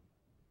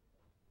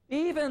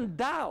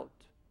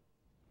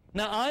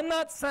 Now, I'm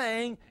not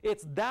saying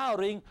it's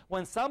doubting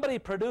when somebody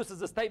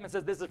produces a statement and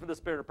says this is from the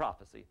spirit of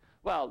prophecy.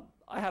 Well,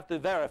 I have to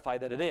verify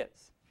that it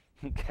is.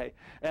 Okay?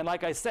 And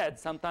like I said,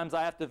 sometimes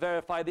I have to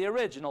verify the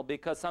original,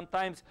 because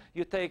sometimes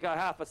you take a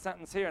half a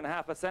sentence here and a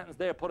half a sentence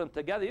there, put them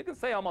together. You can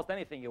say almost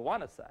anything you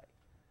want to say.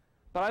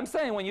 But I'm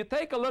saying when you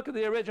take a look at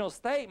the original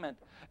statement,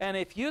 and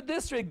if you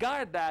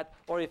disregard that,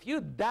 or if you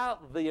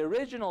doubt the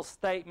original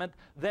statement,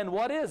 then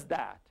what is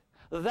that?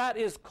 That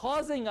is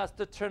causing us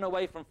to turn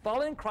away from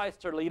following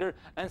Christ, our leader,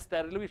 and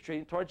steadily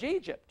retreating towards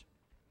Egypt.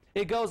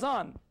 It goes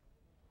on.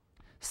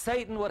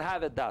 Satan would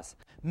have it thus.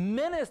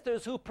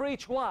 Ministers who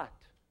preach what?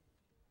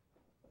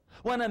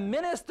 When a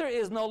minister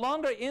is no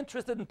longer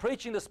interested in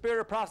preaching the spirit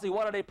of prophecy,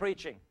 what are they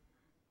preaching?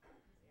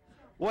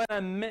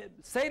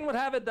 Satan would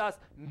have it thus.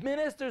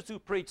 Ministers who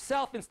preach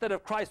self instead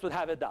of Christ would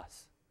have it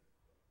thus.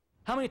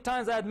 How many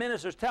times I had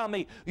ministers tell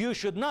me, you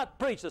should not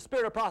preach the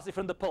spirit of prophecy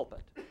from the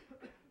pulpit.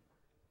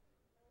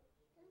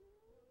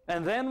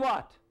 And then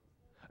what?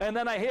 And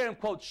then I hear him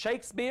quote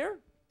Shakespeare.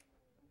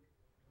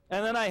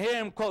 And then I hear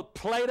him quote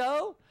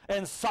Plato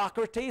and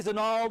Socrates and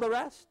all the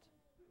rest.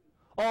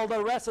 All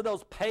the rest of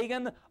those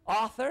pagan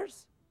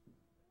authors.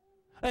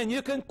 And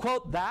you can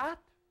quote that.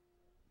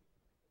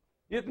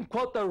 You can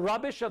quote the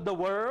rubbish of the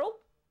world.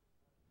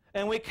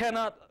 And we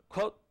cannot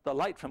quote the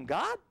light from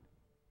God.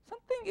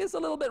 Something is a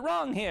little bit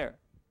wrong here.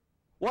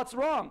 What's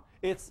wrong?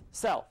 It's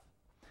self.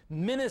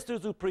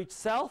 Ministers who preach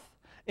self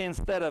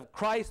instead of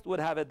Christ would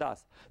have it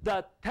thus.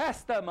 The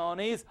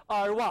testimonies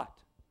are what?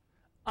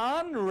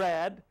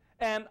 Unread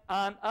and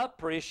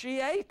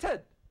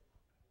unappreciated.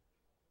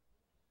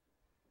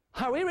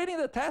 Are we reading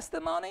the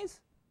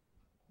testimonies?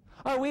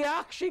 Are we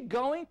actually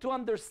going to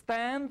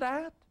understand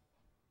that?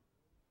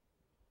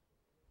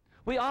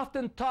 We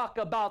often talk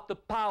about the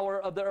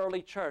power of the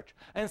early church.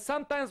 And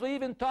sometimes we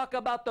even talk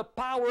about the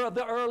power of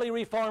the early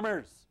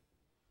reformers.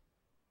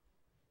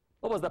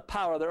 What was the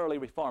power of the early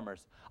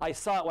reformers? I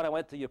saw it when I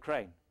went to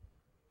Ukraine.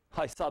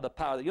 I saw the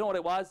power. You know what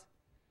it was?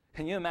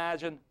 Can you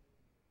imagine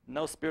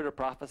no spirit of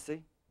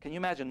prophecy? Can you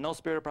imagine no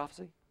spirit of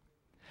prophecy?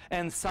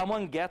 And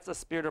someone gets a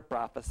spirit of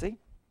prophecy,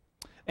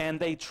 and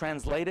they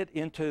translate it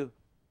into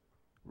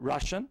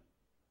Russian.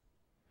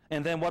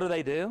 And then what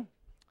do?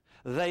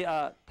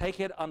 They take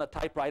it on a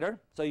typewriter.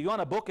 So you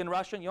want a book in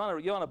Russian? You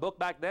want a book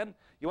back then?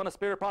 You want a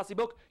spirit of prophecy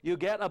book? You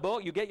get a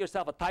book. You get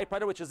yourself a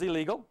typewriter, which is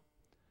illegal.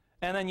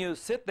 And then you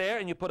sit there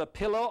and you put a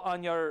pillow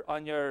on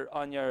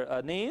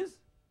your knees,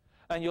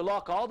 and you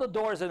lock all the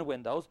doors and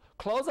windows,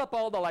 close up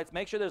all the lights,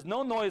 make sure there's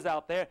no noise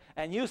out there,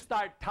 and you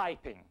start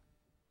typing.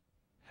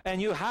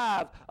 And you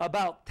have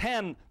about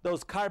 10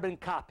 those carbon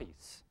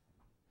copies.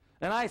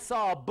 And I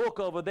saw a book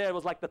over there. It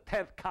was like the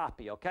 10th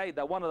copy, okay?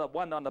 The one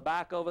on the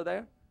back over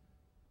there.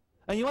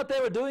 And you know what they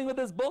were doing with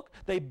this book?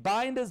 They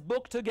bind this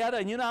book together,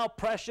 and you know how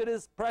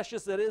precious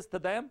it is to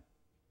them?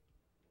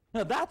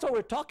 Now, that's what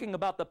we're talking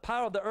about, the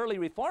power of the early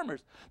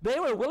reformers. They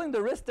were willing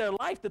to risk their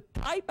life to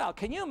type out.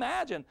 Can you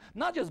imagine?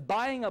 Not just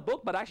buying a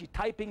book, but actually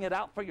typing it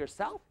out for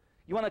yourself.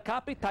 You want a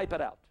copy? Type it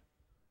out.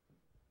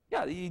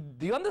 Yeah,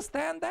 do you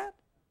understand that?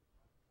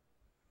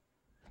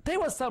 There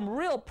was some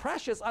real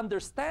precious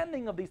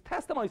understanding of these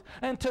testimonies.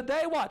 And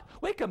today what?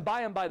 We can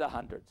buy them by the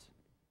hundreds.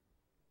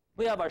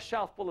 We have our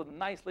shelf full of them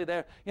nicely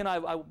there. You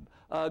know,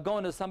 I go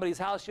into somebody's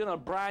house, you know,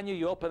 brand new,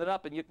 you open it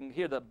up and you can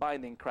hear the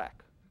binding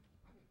crack.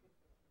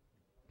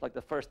 Like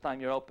the first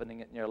time you're opening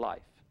it in your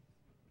life.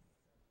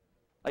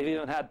 I've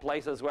even had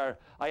places where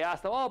I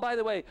asked them, oh, by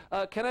the way,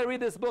 can I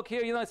read this book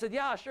here? You know, I said,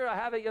 yeah, sure, I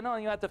have it, you know,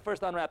 and you have to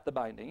first unwrap the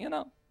binding, you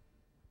know.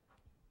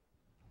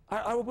 Where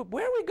are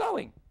we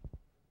going?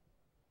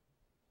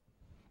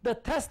 The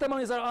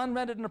testimonies are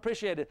unrendered and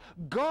appreciated.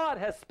 God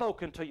has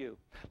spoken to you.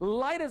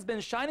 Light has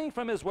been shining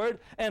from His Word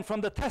and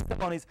from the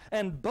testimonies,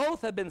 and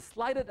both have been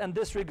slighted and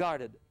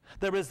disregarded.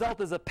 The result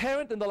is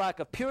apparent in the lack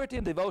of purity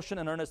and devotion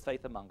and earnest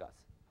faith among us.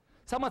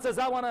 Someone says,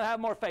 I want to have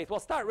more faith. Well,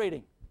 start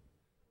reading.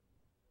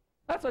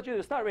 That's what you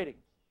do. Start reading.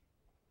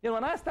 You know,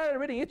 when I started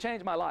reading, it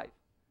changed my life.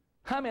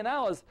 I mean, I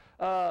was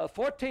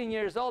 14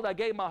 years old. I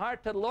gave my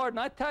heart to the Lord, and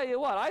I tell you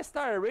what, I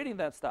started reading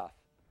that stuff.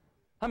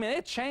 I mean,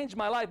 it changed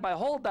my life, my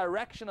whole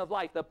direction of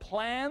life. The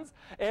plans,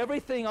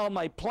 everything, all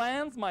my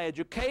plans, my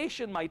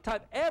education, my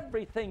time,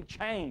 everything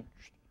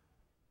changed.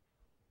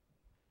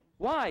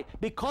 Why?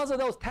 Because of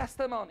those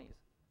testimonies.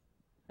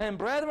 And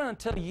brethren,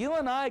 until you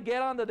and I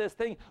get onto this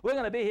thing, we're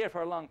going to be here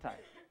for a long time.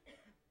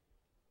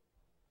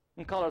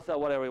 And call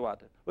ourselves whatever we want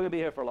to. We're going to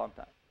be here for a long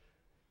time.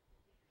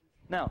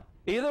 Now,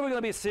 either we're going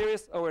to be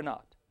serious or we're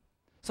not.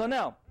 So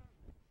now,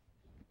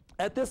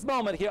 at this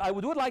moment here, I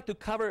would like to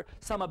cover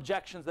some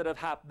objections that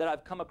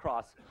I've come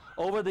across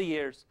over the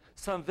years,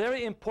 some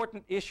very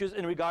important issues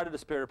in regard to the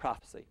spirit of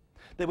prophecy,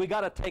 that we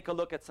got to take a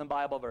look at some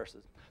Bible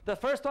verses. The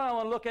first one I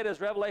want to look at is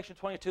Revelation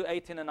 22,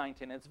 18 and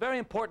 19. It's very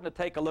important to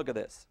take a look at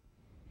this.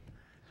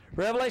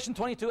 Revelation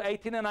 22,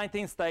 18 and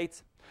 19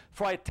 states,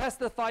 For I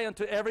testify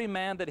unto every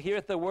man that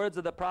heareth the words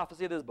of the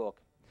prophecy of this book.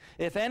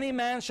 If any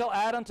man shall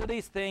add unto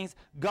these things,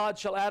 God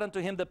shall add unto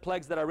him the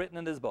plagues that are written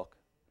in this book.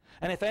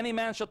 And if any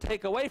man shall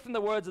take away from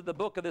the words of the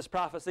book of this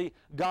prophecy,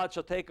 God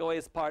shall take away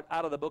his part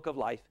out of the book of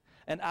life,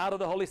 and out of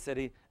the holy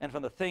city, and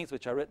from the things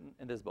which are written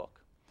in this book.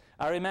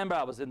 I remember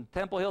I was in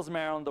Temple Hills,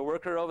 Maryland, the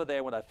worker over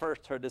there, when I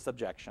first heard this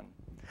objection.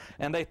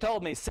 And they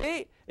told me,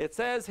 see, it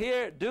says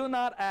here, do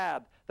not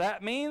add.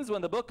 That means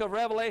when the book of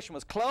Revelation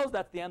was closed,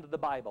 that's the end of the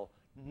Bible.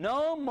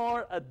 No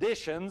more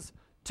additions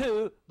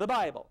to the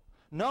Bible.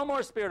 No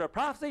more spirit of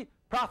prophecy.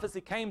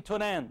 Prophecy came to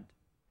an end.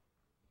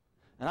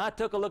 And I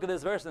took a look at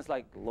this verse, and it's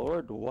like,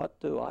 Lord, what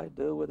do I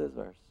do with this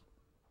verse?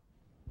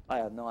 I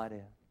have no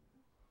idea.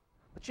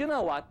 But you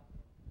know what?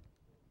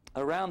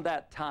 Around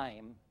that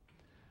time,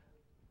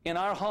 in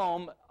our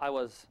home, I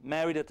was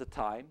married at the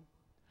time,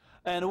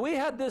 and we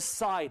had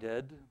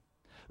decided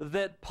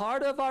that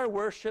part of our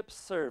worship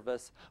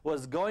service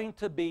was going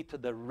to be to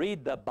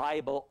read the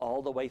Bible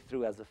all the way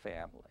through as a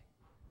family.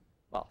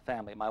 Well,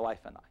 family, my wife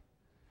and I.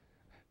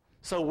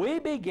 So we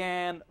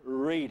began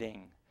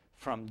reading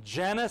from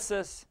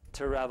Genesis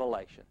to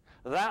Revelation.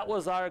 That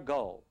was our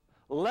goal.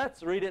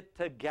 Let's read it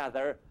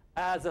together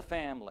as a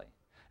family.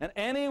 And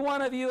any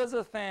one of you as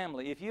a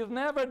family, if you've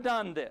never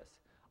done this,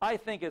 I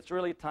think it's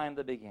really time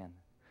to begin.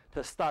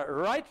 To start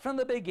right from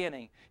the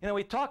beginning. You know,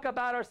 we talk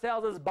about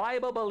ourselves as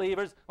Bible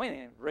believers. We didn't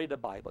even read the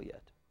Bible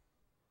yet.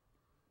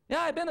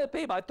 Yeah, I've been to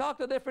people. I've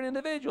talked to different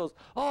individuals.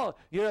 Oh,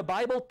 you're a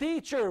Bible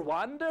teacher.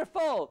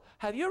 Wonderful.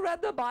 Have you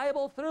read the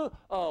Bible through?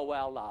 Oh,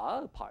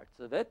 well, parts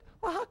of it.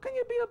 Well, how can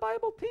you be a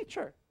Bible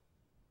teacher?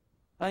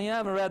 And you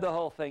haven't read the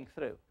whole thing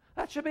through.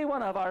 That should be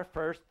one of our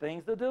first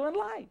things to do in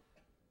life.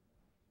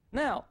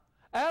 Now,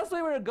 as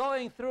we were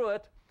going through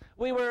it,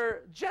 we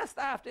were just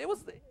after,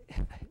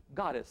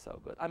 God is so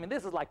good. I mean,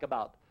 this is like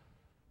about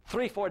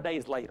 3-4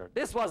 days later.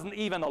 This wasn't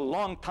even a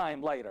long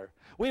time later.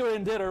 We were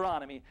in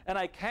Deuteronomy, and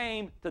I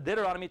came to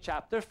Deuteronomy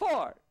chapter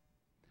 4.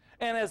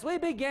 And as we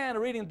began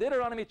reading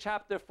Deuteronomy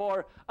chapter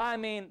 4, I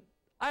mean,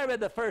 I read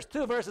the first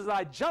 2 verses, and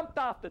I jumped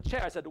off the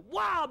chair. I said,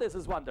 wow, this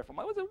is wonderful.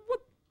 What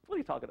are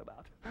you talking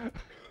about?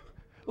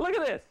 Look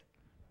at this.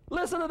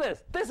 Listen to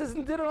this. This is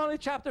in Deuteronomy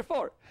chapter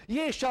 4.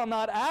 Ye shall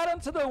not add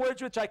unto the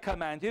words which I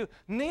command you,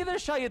 neither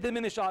shall you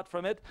diminish aught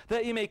from it,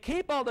 that ye may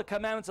keep all the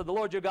commandments of the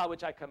Lord your God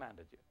which I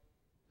commanded you.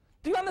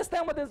 Do you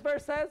understand what this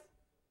verse says?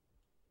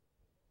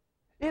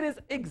 It is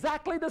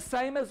exactly the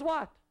same as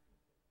what?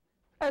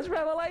 As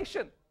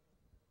Revelation.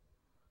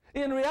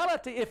 In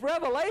reality, if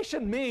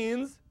Revelation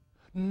means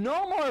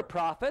no more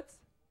prophets,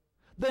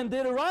 then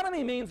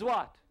Deuteronomy means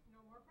what?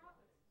 No more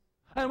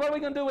prophets. And what are we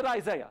going to do with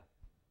Isaiah?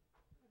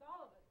 With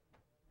all of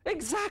it.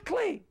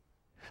 Exactly.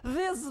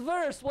 This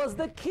verse was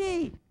the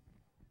key.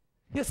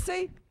 You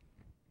see,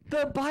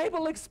 the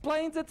Bible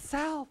explains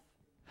itself.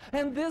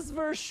 And this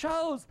verse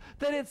shows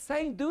that it's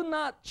saying do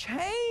not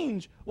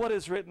change what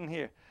is written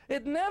here.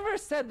 It never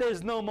said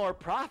there's no more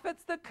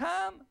prophets to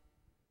come.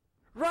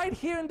 Right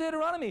here in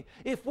Deuteronomy,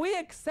 if we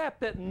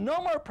accept that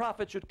no more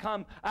prophets should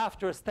come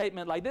after a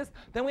statement like this,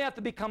 then we have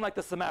to become like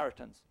the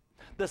Samaritans.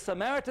 The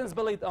Samaritans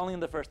believed only in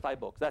the first 5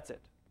 books. That's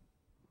it.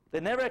 They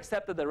never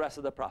accepted the rest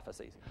of the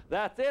prophecies.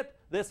 That's it.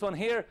 This one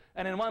here.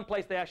 And in one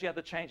place, they actually had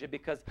to change it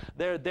because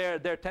their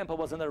temple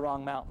was in the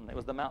wrong mountain. It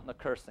was the mountain of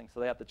cursing, so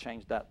they had to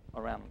change that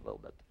around a little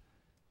bit.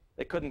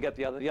 They couldn't get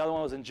the other. The other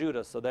one was in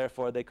Judah, so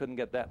therefore they couldn't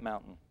get that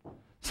mountain.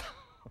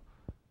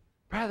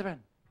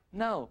 Brethren,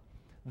 no.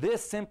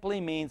 This simply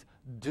means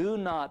do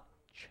not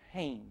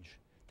change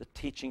the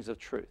teachings of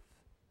truth.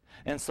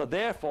 And so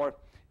therefore,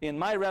 in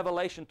my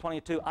Revelation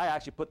 22, I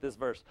actually put this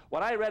verse.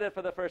 When I read it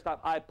for the first time,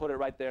 I put it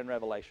right there in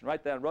Revelation.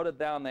 Right there, and wrote it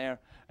down there,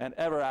 and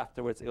ever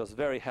afterwards, it was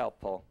very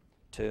helpful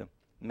to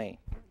me.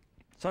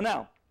 So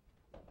now,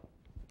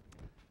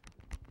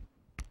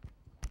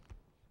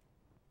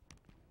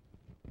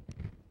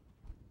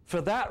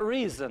 for that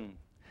reason,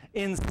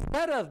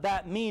 instead of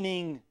that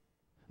meaning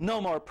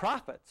no more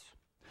prophets,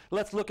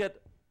 let's look at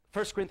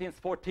 1 Corinthians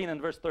 14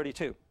 and verse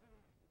 32.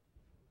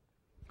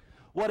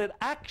 What it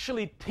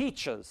actually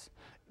teaches,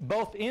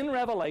 both in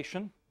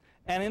Revelation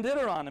and in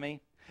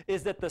Deuteronomy,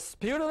 is that the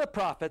spirit of the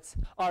prophets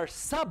are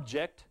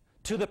subject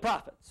to the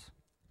prophets.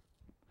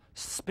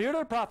 Spirit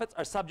of the prophets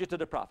are subject to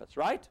the prophets,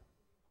 right?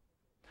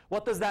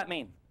 What does that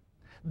mean?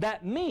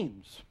 That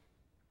means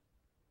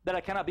that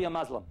I cannot be a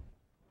Muslim.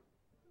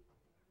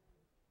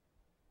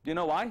 Do you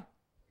know why?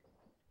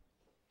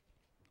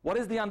 What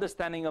is the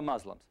understanding of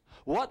Muslims?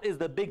 What is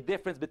the big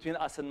difference between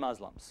us and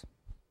Muslims?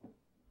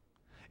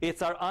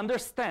 It's our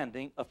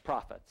understanding of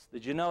prophets.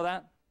 Did you know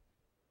that?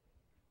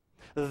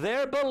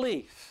 Their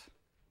belief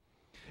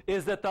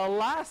is that the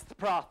last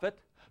prophet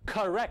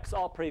corrects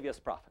all previous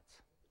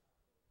prophets.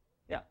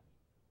 Yeah.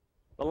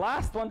 The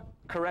last one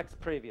corrects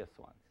previous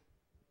ones.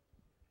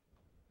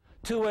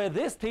 To where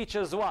this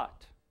teaches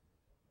what?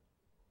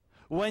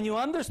 When you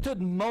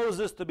understood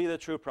Moses to be the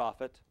true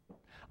prophet,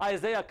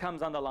 Isaiah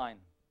comes on the line.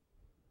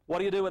 What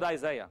do you do with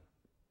Isaiah?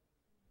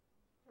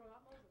 Throw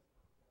out Moses.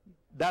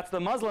 That's the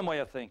Muslim way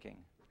of thinking.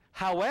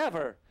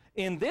 However,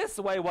 in this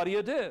way, what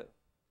do?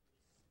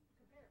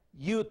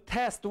 You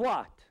test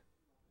what?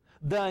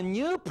 The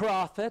new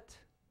prophet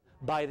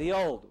by the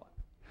old one.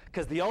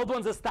 Because the old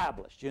one's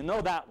established. You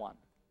know that one.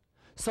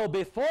 So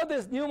before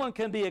this new one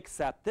can be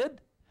accepted,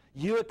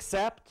 you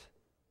accept,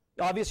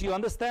 obviously you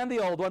understand the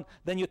old one,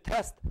 then you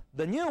test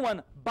the new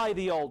one by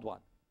the old one.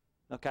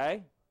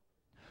 Okay?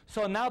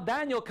 So now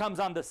Daniel comes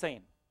on the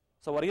scene.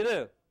 So what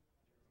do?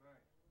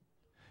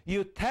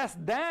 You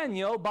test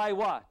Daniel by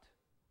what?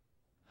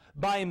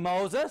 By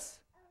Moses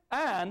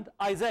and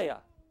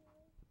Isaiah.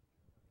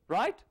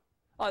 Right?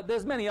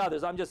 There's many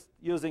others. I'm just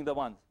using the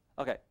ones.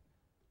 Okay.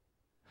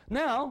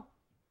 Now,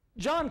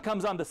 John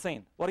comes on the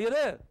scene. What do? Test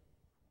him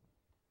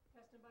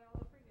by all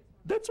the previous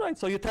ones. That's right.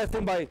 So you test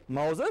him by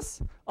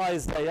Moses,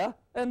 Isaiah,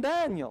 and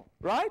Daniel.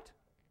 Right?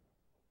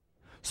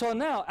 So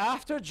now,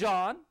 after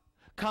John,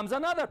 comes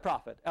another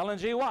prophet, Ellen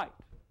G. White.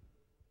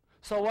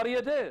 So what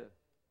do?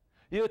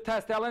 You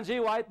test Ellen G.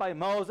 White by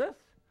Moses,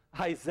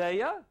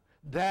 Isaiah,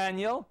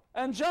 Daniel,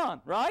 and John,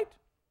 right?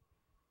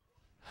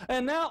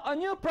 And now a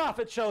new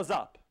prophet shows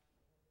up.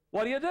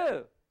 What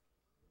do?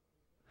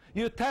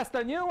 You test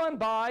a new one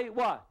by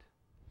what?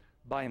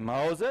 By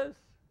Moses,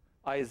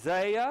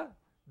 Isaiah,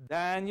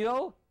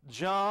 Daniel,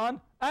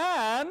 John,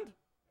 and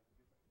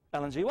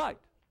Ellen G. White.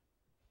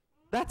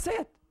 That's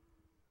it.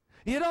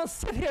 You don't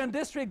sit here and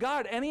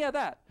disregard any of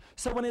that.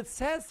 So when it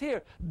says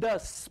here, the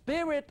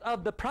spirit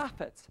of the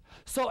prophets,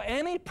 so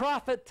any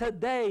prophet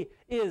today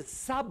is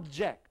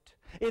subject.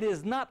 It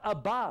is not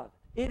above.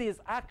 It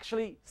is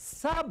actually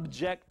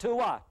subject to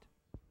what?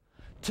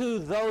 To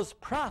those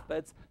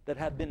prophets that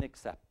have been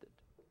accepted.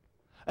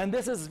 And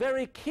this is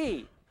very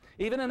key.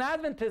 Even in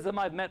Adventism,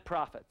 I've met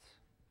prophets.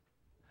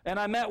 And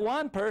I met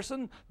one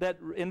person that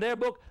in their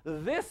book,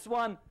 this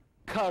one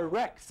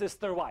corrects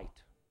Sister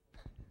White.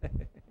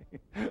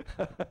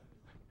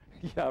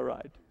 Yeah,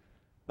 right.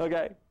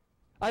 Okay.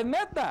 I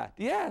met that,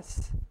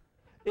 yes.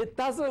 It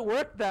doesn't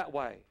work that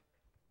way.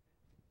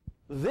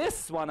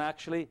 This one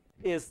actually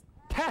is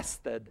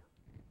tested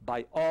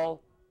by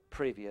all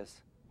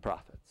previous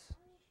prophets.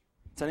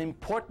 It's an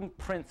important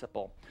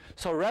principle.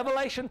 So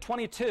Revelation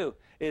 22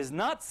 is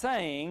not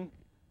saying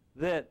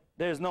that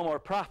there's no more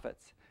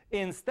prophets.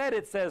 Instead,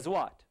 it says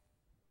what?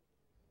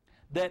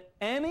 That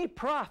any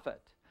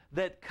prophet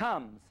that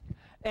comes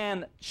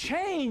and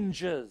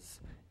changes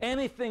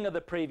anything of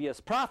the previous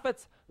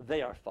prophets,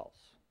 they are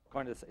false.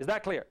 According to this. Is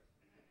that clear?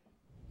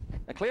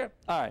 That clear?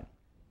 All right.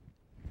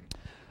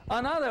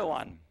 Another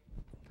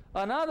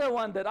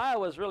one that I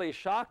was really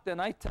shocked,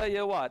 and I tell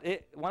you what,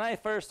 when I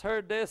first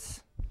heard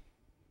this,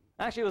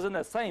 actually it was in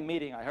the same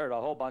meeting I heard a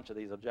whole bunch of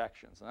these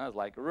objections, and I was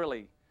like,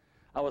 really,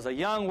 I was a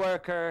young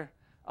worker,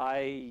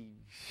 I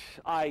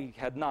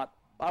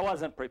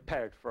wasn't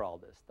prepared for all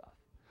this stuff.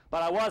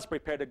 But I was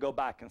prepared to go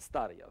back and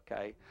study,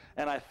 okay?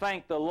 And I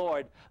thank the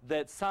Lord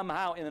that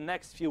somehow in the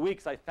next few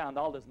weeks I found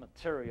all this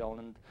material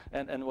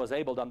and was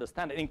able to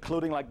understand it,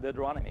 including like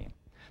Deuteronomy.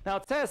 Now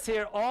it says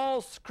here,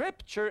 all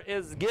Scripture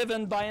is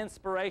given by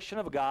inspiration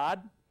of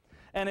God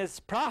and is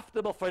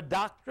profitable for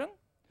doctrine,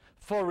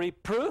 for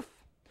reproof,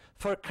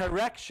 for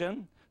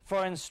correction,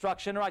 for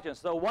instruction in righteousness.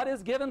 So what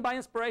is given by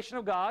inspiration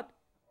of God?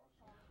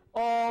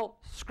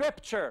 All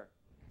Scripture.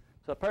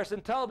 So a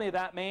person told me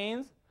that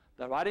means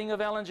the writing of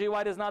Ellen G.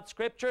 White is not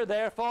Scripture,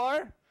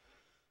 therefore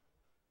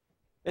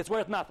it's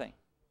worth nothing.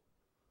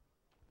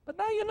 But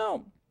now you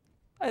know.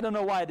 I don't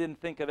know why I didn't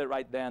think of it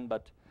right then,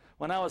 but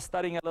when I was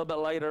studying a little bit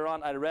later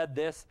on, I read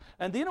this.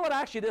 And do you know what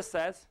actually this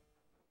says?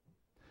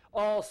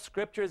 All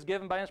Scripture is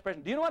given by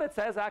inspiration. Do you know what it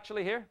says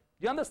actually here?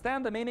 Do you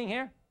understand the meaning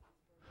here?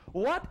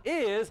 What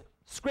is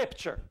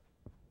Scripture?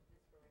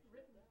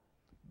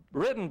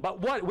 Written, but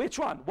what? Which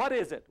one? What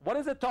is it? What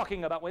is it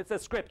talking about when it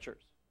says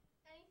Scriptures?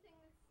 Anything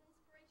that's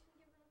inspiration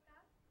given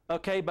of God?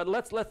 Okay, but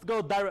let's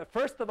go direct.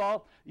 First of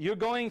all, you're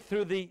going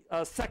through the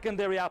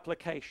secondary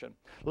application.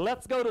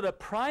 Let's go to the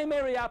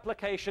primary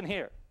application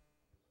here.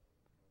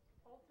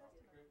 Old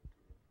Testament.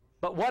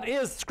 But what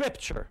is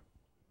Scripture?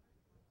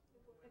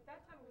 At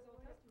that time it was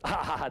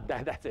Old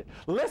Testament. That's it.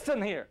 Listen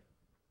here.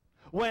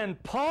 When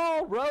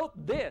Paul wrote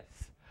this,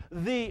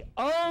 the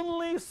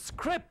only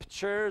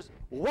Scriptures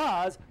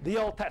was the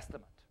Old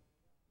Testament.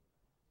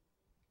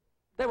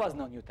 There was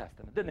no New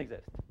Testament. Didn't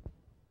exist.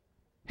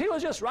 He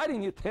was just writing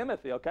New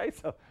Timothy, okay?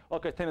 So,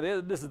 okay,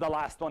 Timothy, this is the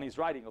last one he's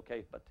writing,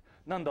 okay? But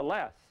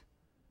nonetheless,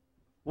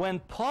 when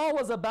Paul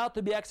was about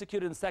to be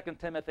executed in 2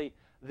 Timothy,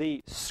 the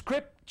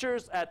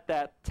Scriptures at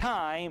that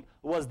time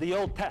was the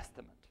Old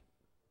Testament.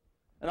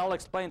 And I'll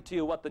explain to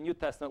you what the New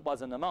Testament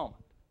was in a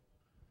moment.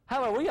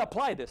 However, we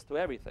apply this to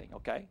everything,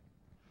 okay?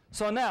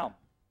 So now,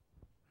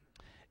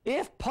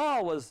 if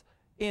Paul was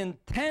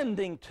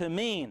intending to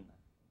mean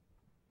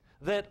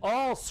that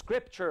all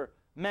Scripture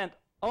meant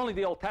only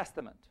the Old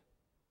Testament,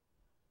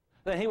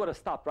 then he would have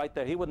stopped right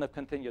there. He wouldn't have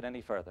continued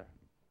any further.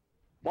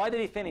 Why did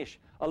he finish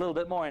a little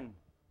bit more in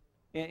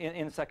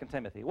 2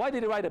 Timothy? Why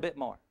did he write a bit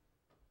more?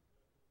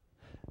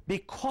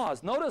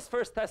 Because, notice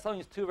 1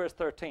 Thessalonians 2, verse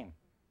 13.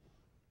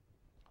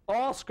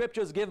 All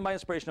Scripture is given by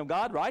inspiration of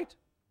God, right?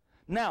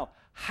 Now,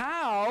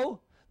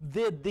 how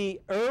did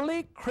the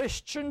early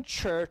Christian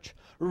church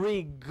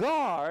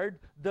regard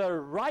the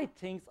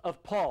writings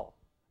of Paul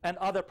and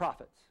other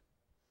prophets?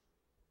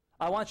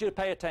 I want you to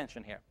pay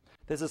attention here.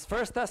 This is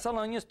 1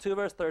 Thessalonians 2,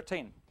 verse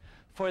 13.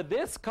 For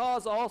this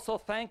cause also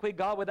thank we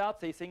God without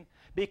ceasing,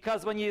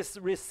 because when ye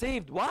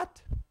received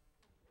what?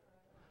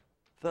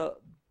 The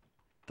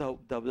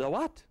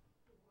what?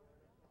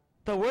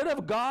 The word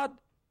of God,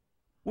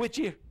 which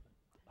ye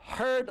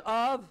heard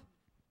of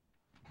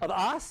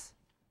us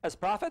as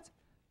prophets,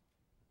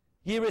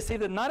 ye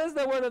received it not as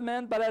the word of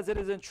men, but as it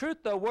is in truth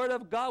the word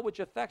of God, which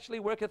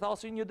effectually worketh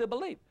also in you to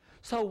believe.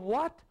 So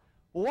what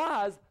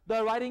was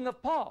the writing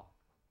of Paul?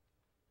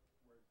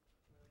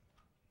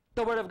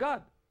 The word of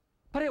God.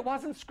 But it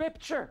wasn't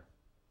Scripture.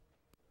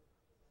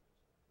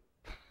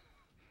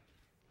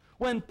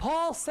 When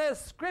Paul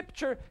says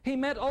Scripture, he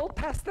meant Old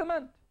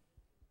Testament.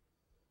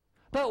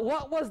 But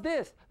what was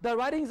this? The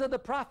writings of the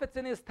prophets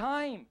in his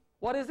time.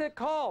 What is it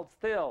called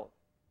still?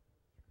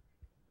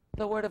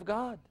 The Word of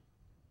God.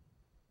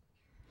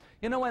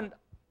 You know,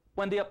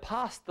 when the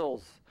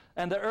apostles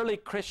and the early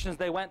Christians,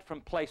 they went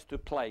from place to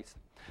place,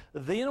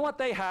 Do you know what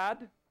they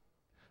had?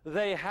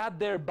 They had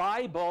their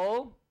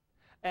Bible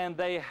and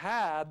they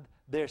had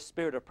their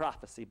Spirit of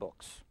Prophecy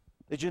books.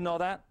 Did you know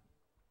that?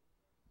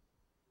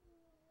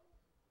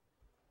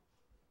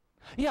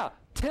 Yeah,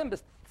 1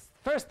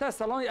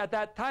 Thessalonians at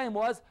that time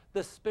was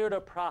the Spirit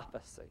of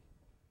Prophecy.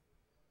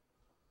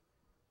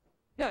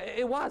 Yeah,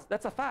 it was.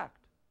 That's a fact.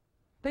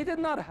 They did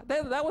not,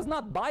 that was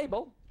not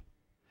Bible.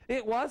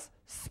 It was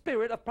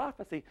Spirit of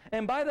Prophecy.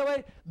 And by the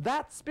way,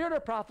 that Spirit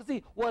of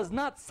Prophecy was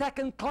not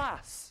second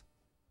class.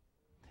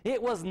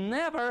 It was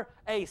never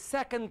a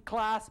second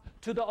class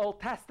to the Old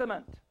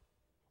Testament.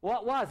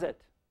 What was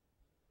it?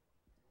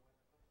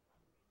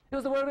 It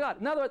was the Word of God.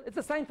 In other words, it's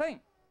the same thing.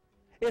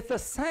 It's the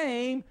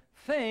same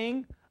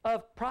thing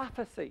of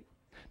prophecy.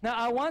 Now,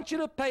 I want you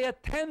to pay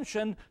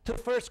attention to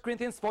 1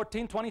 Corinthians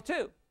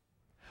 14:22.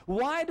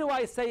 Why do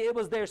I say it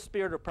was their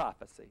Spirit of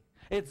prophecy?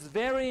 It's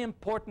very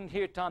important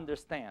here to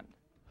understand.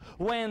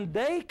 When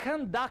they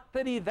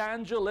conducted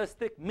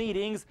evangelistic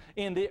meetings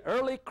in the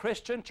early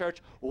Christian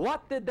church,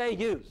 what did they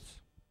use?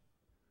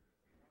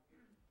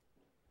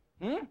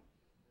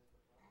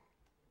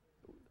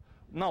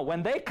 No,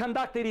 when they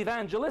conducted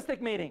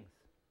evangelistic meetings,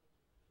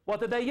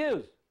 what did they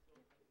use?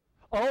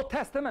 Old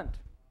Testament.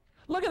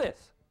 Look at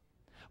this.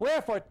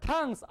 Wherefore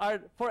tongues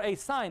are for a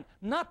sign,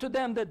 not to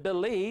them that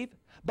believe,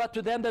 but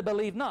to them that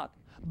believe not.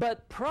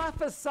 But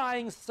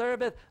prophesying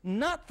serveth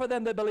not for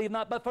them that believe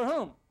not, but for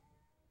whom?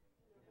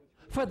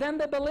 For them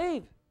that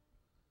believe.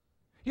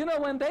 You know,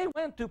 when they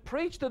went to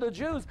preach to the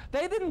Jews,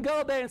 they didn't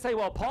go there and say,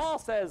 well, Paul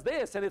says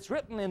this, and it's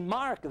written in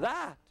Mark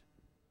that.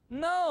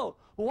 No.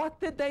 What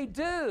did they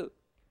do?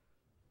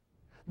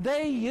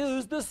 They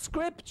used the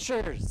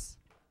Scriptures.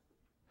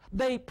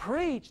 They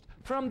preached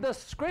from the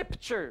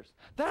Scriptures.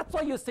 That's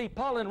why you see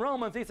Paul in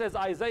Romans, he says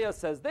Isaiah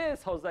says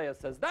this, Hosea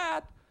says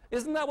that.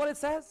 Isn't that what it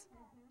says?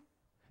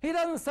 He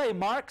doesn't say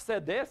Mark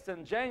said this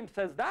and James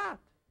says that.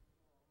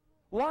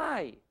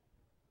 Why?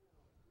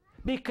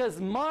 Because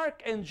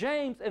Mark and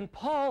James and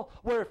Paul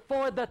were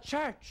for the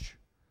church.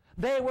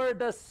 They were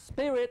the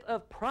Spirit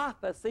of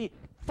prophecy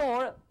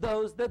for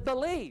those that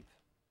believe.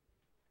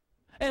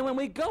 And when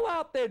we go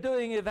out there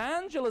doing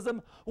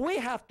evangelism, we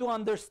have to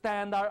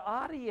understand our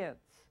audience.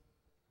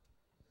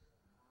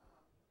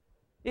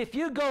 If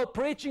you go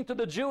preaching to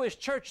the Jewish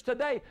church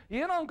today,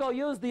 you don't go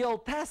use the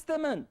Old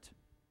Testament.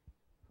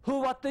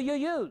 What do you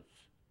use?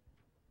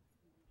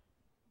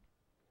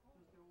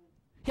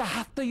 You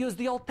have to use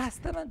the Old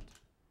Testament.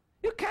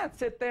 You can't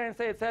sit there and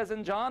say it says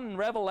in John and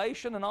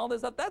Revelation and all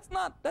this stuff.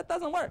 That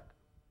doesn't work.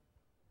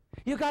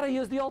 You got to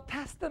use the Old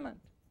Testament.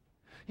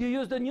 You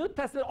use the New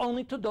Testament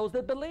only to those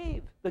that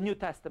believe the New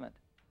Testament.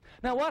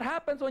 Now what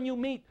happens when you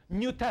meet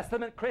New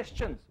Testament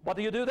Christians? What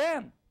do you do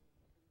then?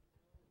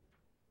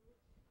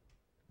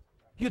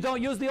 You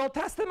don't use the Old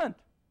Testament.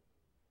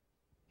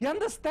 You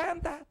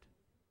understand that?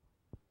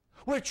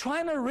 We're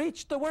trying to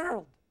reach the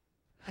world.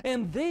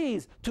 And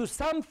these, to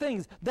some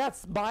things,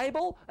 that's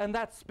Bible and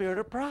that's Spirit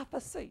of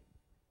prophecy.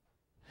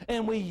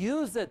 And we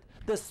use it.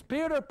 The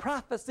Spirit of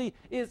prophecy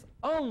is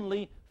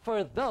only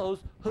for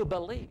those who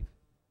believe.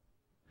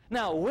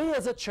 Now, we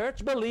as a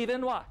church believe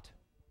in what?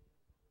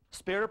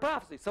 Spirit of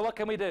prophecy. So what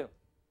can we do?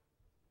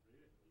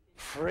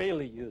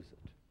 Freely use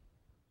it.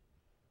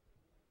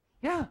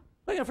 Yeah,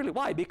 we can freely.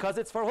 Why? Because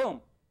it's for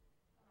whom?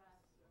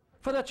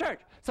 For the church.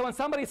 So when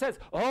somebody says,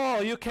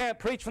 oh, you can't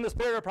preach from the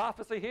Spirit of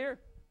prophecy here.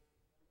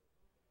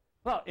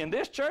 Well, in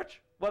this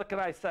church, what can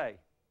I say?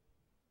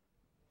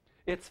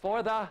 It's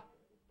for the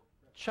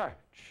church.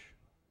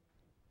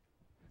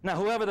 Now,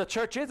 whoever the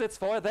church is, it's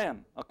for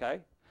them,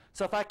 okay?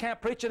 So if I can't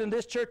preach it in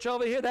this church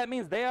over here, that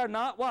means they are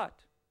not what?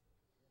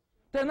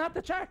 They're not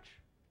the church.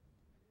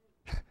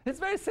 It's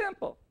very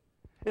simple.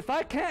 If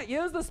I can't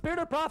use the Spirit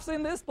of prophecy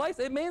in this place,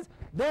 it means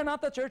they're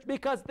not the church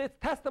because this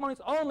testimony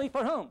is only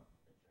for whom?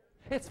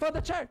 It's for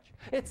the church.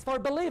 It's for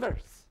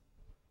believers.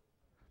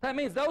 That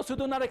means those who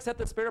do not accept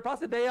the Spirit of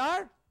prophecy, they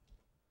are?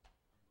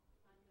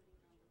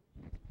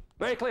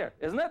 Very clear,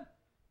 isn't it?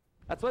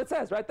 That's what it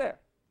says right there.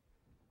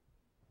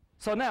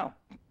 So now,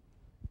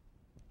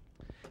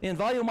 in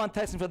Volume 1,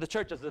 Testing for the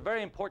Church, it's a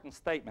very important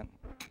statement.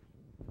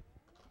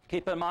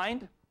 Keep in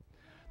mind,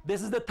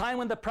 this is the time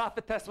when the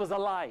prophetess was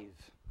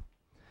alive.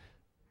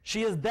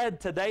 She is dead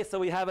today, so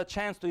we have a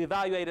chance to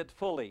evaluate it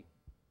fully.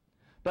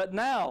 But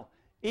now,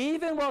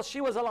 even while she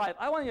was alive,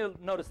 I want you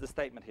to notice the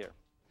statement here.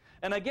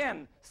 And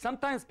again,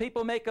 sometimes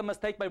people make a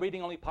mistake by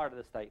reading only part of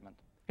the statement.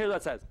 Here's what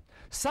it says.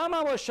 Some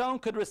I was shown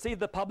could receive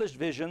the published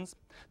visions,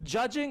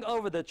 judging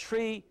over the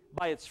tree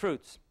by its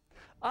fruits.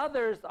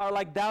 Others are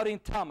like doubting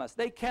Thomas.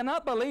 They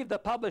cannot believe the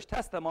published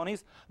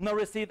testimonies, nor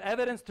receive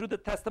evidence through the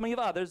testimony of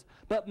others,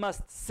 but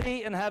must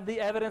see and have the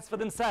evidence for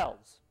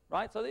themselves.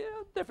 Right? So there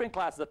are different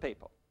classes of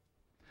people.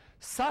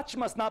 Such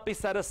must not be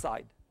set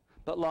aside,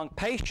 but long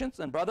patience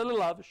and brotherly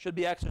love should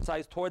be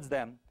exercised towards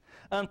them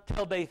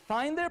until they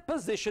find their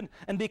position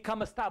and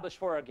become established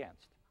for or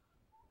against.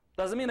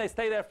 Doesn't mean they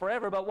stay there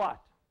forever, but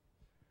what?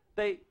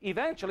 They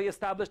eventually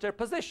establish their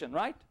position,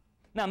 right?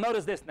 Now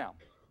notice this now.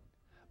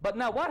 But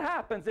now what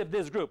happens if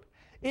this group,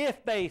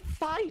 if they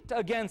fight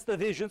against the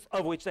visions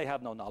of which they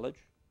have no knowledge,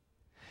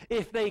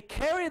 if they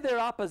carry their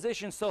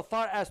opposition so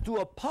far as to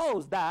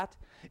oppose that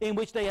in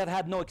which they have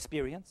had no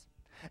experience,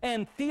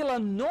 and feel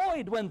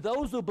annoyed when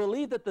those who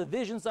believe that the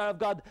visions are of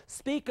God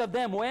speak of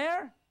them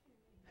where?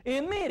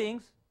 In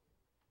meetings,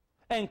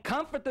 and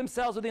comfort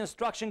themselves with the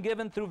instruction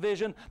given through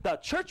vision, the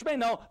church may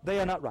know they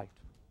are not right.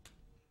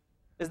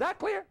 Is that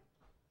clear?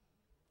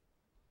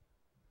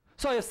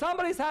 So if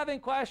somebody's having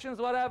questions,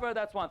 whatever,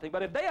 that's one thing.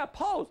 But if they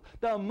oppose,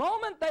 the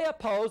moment they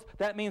oppose,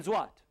 that means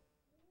what?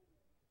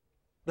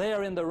 They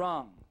are in the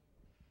wrong.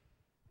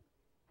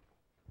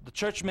 The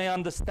church may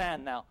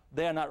understand now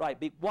they are not right.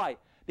 Why?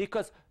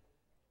 Because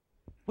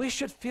we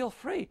should feel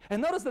free.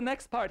 And notice the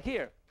next part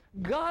here.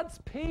 God's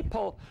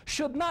people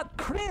should not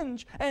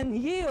cringe and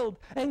yield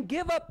and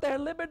give up their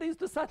liberties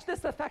to such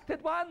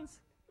disaffected ones.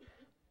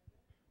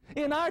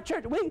 In our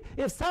church,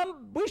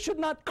 we should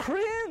not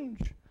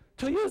cringe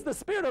to use the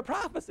spirit of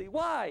prophecy.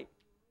 Why?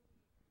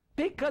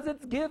 Because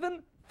it's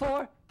given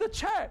for the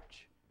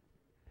church.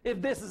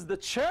 If this is the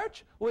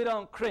church, we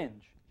don't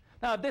cringe.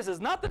 Now, if this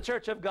is not the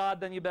church of God,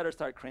 then you better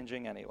start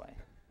cringing anyway.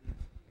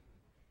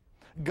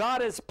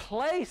 God has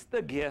placed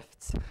the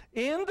gifts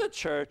in the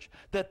church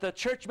that the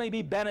church may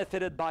be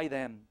benefited by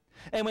them.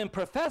 And when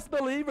professed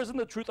believers in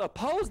the truth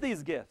oppose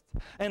these gifts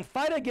and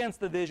fight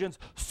against the visions,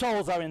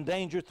 souls are in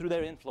danger through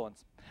their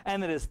influence.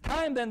 And it is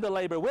time then to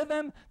labor with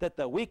them, that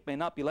the weak may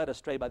not be led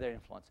astray by their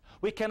influence.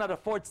 We cannot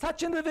afford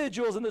such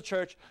individuals in the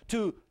church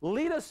to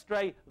lead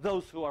astray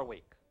those who are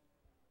weak.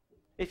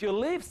 If you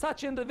leave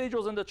such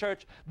individuals in the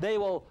church, they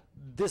will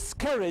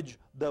discourage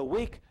the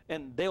weak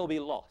and they will be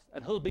lost.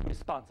 And who'll be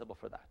responsible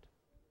for that?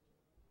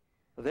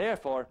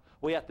 Therefore,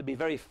 we have to be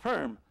very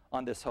firm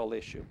on this whole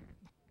issue.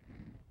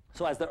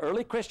 So as the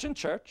early Christian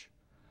church,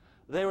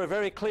 they were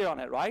very clear on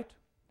it, right?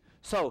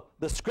 So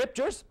the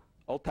scriptures,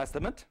 Old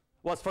Testament,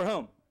 was for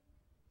whom?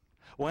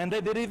 When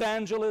they did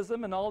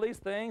evangelism and all these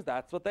things,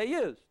 that's what they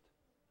used.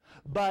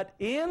 But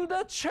in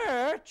the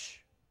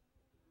church,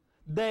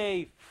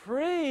 they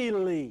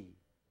freely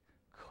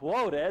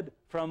quoted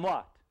from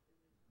what?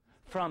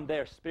 From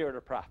their spirit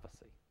of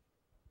prophecy.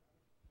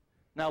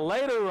 Now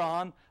later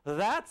on,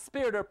 that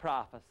spirit of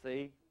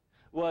prophecy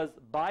was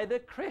by the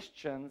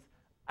Christians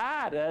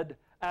added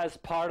as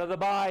part of the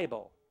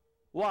Bible.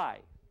 Why?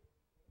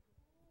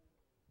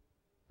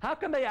 How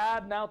can they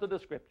add now to the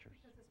scriptures?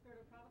 Because the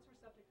spirit of prophets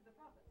were subject to the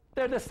prophets.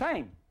 They're the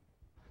same.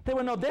 They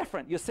were no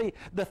different. You see,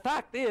 the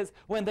fact is,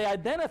 when they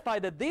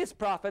identified that these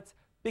prophets,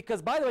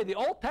 because by the way, the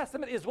Old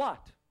Testament is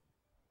what?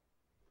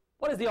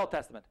 What is the Old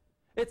Testament?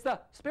 It's the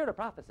spirit of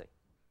prophecy.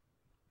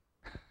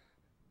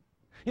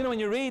 You know, when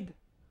you read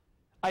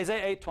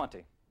Isaiah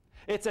 8:20,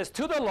 it says,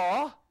 to the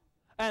law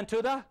and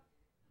to the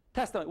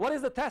testament. What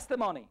is the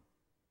testimony?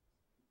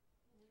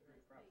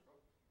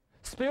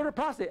 Spirit of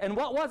prophecy. And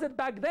what was it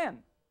back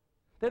then?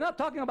 They're not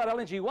talking about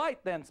Ellen G.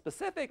 White then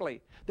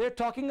specifically. They're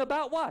talking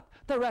about what?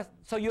 The rest.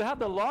 So you have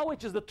the law,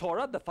 which is the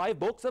Torah, the 5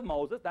 books of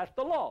Moses. That's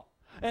the law.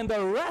 And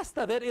the rest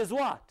of it is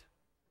what?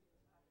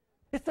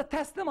 It's the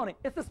testimony.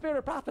 It's the spirit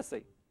of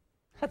prophecy.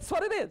 That's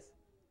what it is.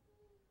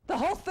 The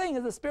whole thing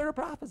is the spirit of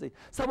prophecy.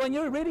 So when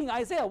you're reading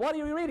Isaiah, what are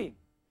you reading?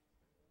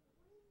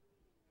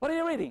 What are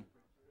you reading?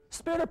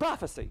 Spirit of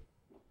prophecy.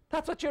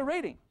 That's what you're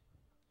reading.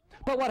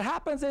 But what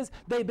happens is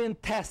they've been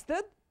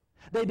tested,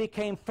 they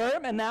became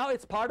firm, and now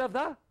it's part of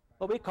the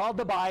what we call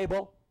the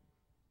Bible.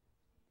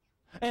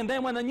 And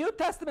then when the New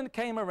Testament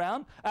came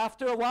around,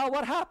 after a while,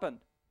 what happened?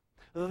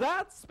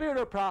 That spirit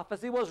of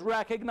prophecy was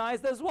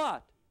recognized as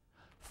what?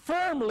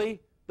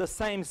 Firmly the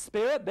same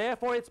spirit,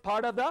 therefore it's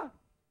part of the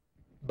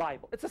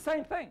Bible. It's the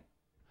same thing.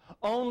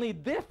 Only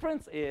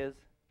difference is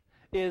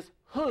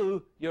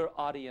who your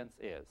audience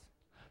is.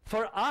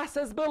 For us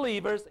as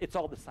believers, it's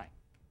all the same.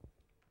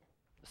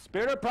 The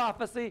spirit of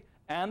prophecy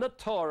and the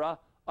Torah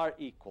are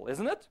equal,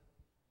 isn't it?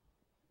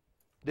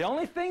 The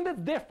only thing that's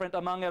different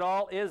among it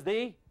all is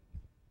the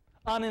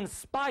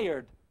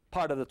uninspired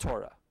part of the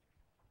Torah.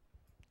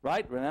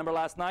 Right? Remember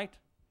last night?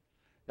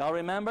 Y'all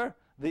remember?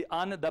 The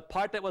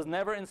part that was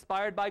never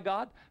inspired by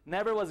God?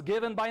 Never was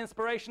given by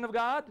inspiration of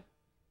God?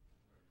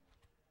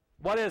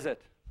 What is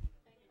it?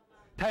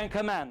 10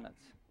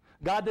 Commandments.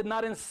 God did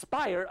not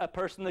inspire a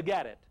person to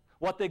get it.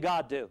 What did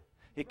God do?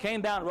 He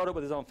came down and wrote it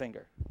with his own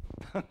finger.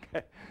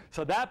 Okay.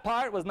 So that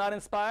part was not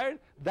inspired.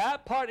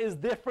 That part is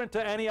different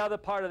to any other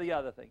part of the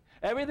other thing.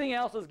 Everything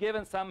else was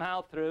given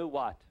somehow through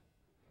what?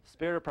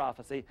 Spirit of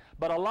prophecy.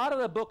 But a lot of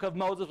the book of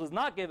Moses was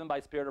not given by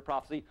spirit of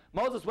prophecy.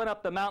 Moses went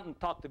up the mountain and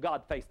talked to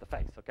God face to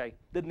face, okay?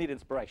 Didn't need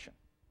inspiration.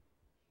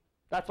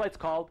 That's why it's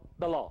called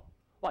the law.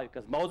 Why?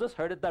 Because Moses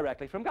heard it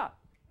directly from God.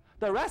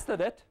 The rest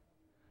of it,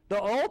 the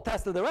Old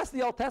Testament, the rest of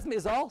the Old Testament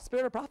is all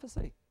spirit of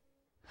prophecy.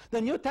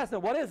 The New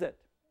Testament, what is it?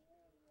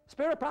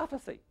 Spirit of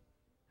prophecy.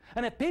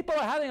 And if people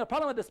are having a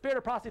problem with the spirit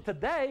of prophecy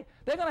today,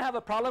 they're going to have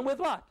a problem with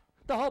what?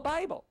 The whole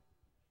Bible.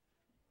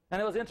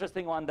 And it was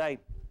interesting one day.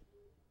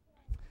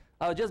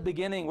 I was just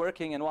beginning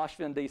working in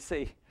Washington,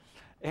 D.C.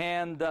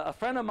 And a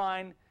friend of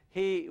mine,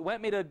 he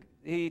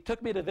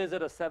took me to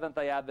visit a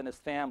Seventh-day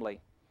Adventist family.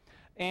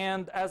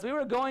 And as we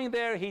were going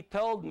there, he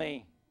told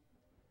me,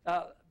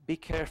 be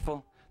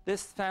careful.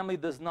 This family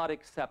does not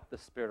accept the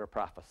spirit of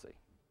prophecy.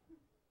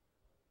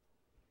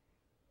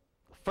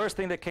 The first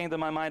thing that came to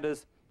my mind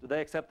is, do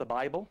they accept the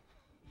Bible?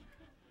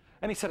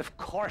 And he said, of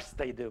course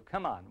they do.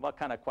 Come on, what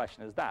kind of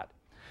question is that?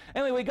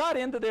 Anyway, we got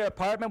into their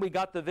apartment. We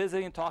got to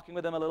visiting and talking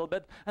with them a little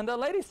bit. And the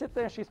lady sits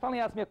there, and she's finally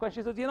asked me a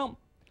question. She says,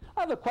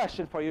 I have a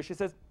question for you. She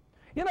says,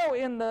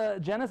 in the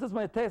Genesis,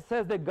 when it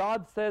says that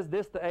God says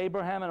this to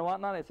Abraham and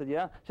whatnot, I said,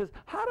 yeah. She says,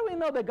 how do we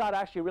know that God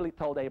actually really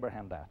told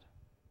Abraham that?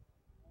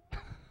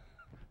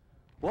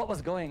 What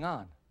was going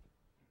on?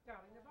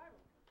 Doubting the Bible.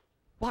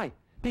 Why?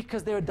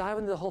 Because they're diving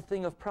into the whole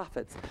thing of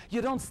prophets.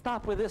 You don't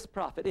stop with this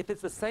prophet. If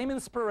it's the same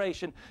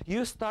inspiration,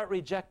 you start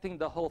rejecting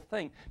the whole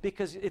thing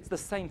because it's the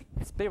same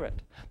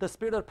spirit. The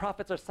spirit of the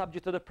prophets are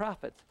subject to the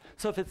prophets.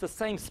 So if it's the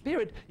same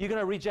spirit, you're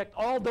going to reject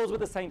all those with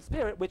the same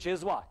spirit, which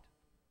is what?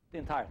 The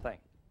entire thing.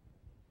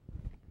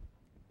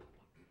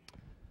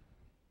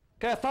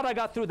 Okay, I thought I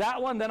got through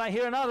that one. Then I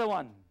hear another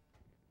one.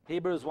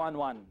 Hebrews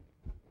 1:1.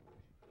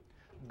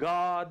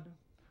 God,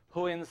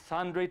 who in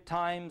sundry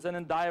times and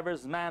in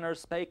divers manners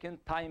spake in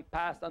time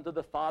past unto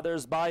the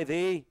fathers by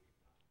the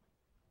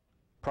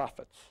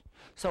prophets.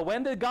 So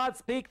when did God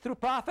speak through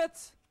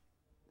prophets?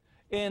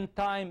 In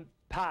time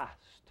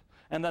past.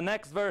 And the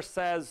next verse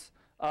says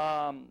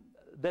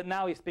that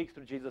now he speaks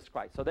through Jesus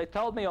Christ. So they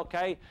told me,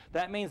 okay,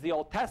 that means the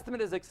Old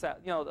Testament is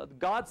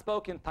God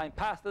spoke in time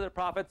past to the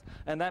prophets,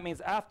 and that means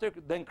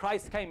then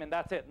Christ came, and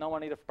that's it. No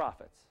one needed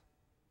prophets.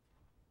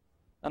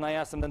 And I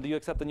asked them, then do you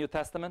accept the New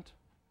Testament?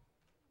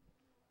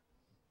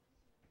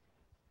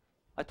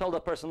 I told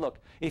that person, look,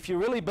 if you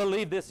really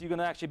believe this, you're going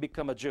to actually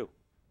become a Jew.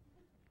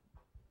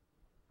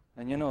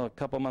 And a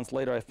couple months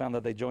later, I found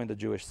that they joined the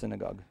Jewish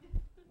synagogue.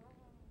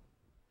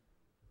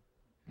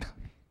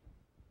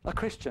 A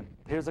Christian.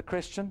 Here's a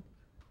Christian.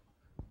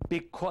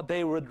 Because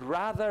they would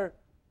rather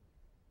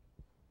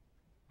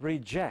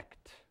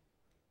reject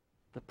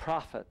the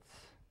prophets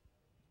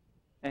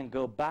and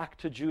go back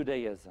to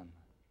Judaism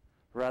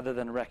rather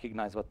than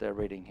recognize what they're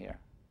reading here.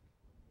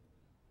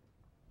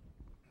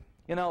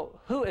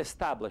 Who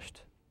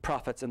established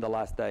prophets in the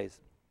last days?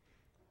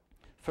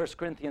 1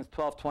 Corinthians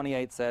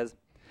 12:28 says,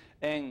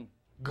 and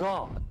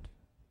God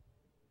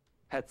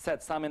had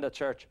set some in the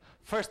church.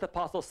 First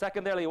apostles,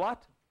 secondarily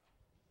what?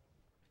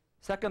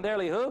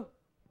 Secondarily who?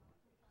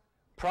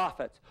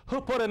 Prophets.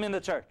 Who put them in the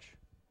church?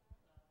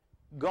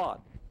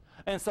 God.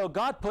 And so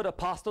God put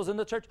apostles in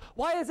the church.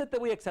 Why is it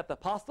that we accept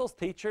apostles,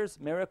 teachers,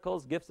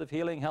 miracles, gifts of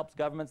healing, helps,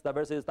 governments,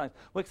 diversity of tongues?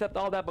 We accept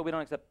all that, but we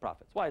don't accept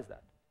prophets. Why is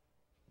that?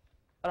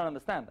 I don't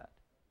understand that.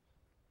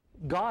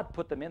 God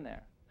put them in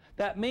there.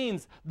 That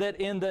means that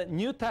in the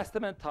New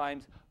Testament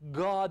times,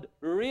 God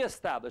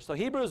reestablished. So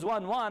Hebrews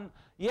 1:1,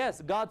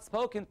 yes, God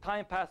spoke in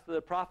time past to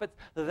the prophets,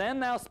 then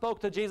now spoke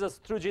to Jesus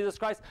through Jesus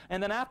Christ,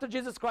 and then after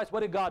Jesus Christ,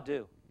 what did God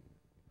do?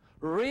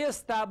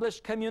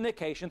 Reestablished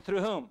communication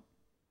through whom?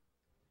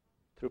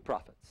 Through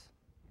prophets.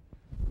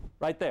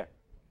 Right there.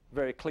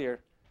 Very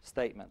clear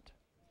statement.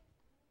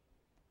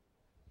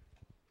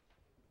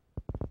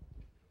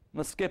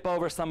 Let's skip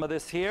over some of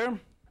this here.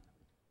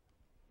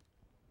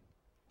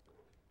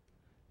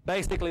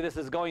 Basically, this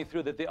is going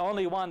through that the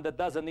only one that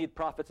doesn't need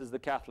prophets is the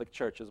Catholic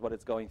Church, is what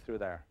it's going through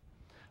there.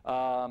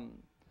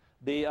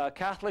 The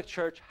Catholic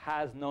Church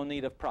has no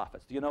need of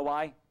prophets. Do you know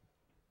why?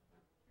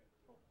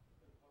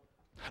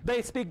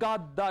 They speak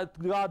God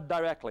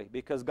directly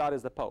because God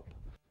is the Pope.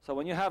 So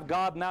when you have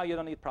God now, you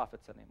don't need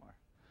prophets anymore.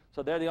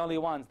 So they're the only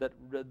ones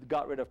that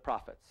got rid of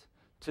prophets.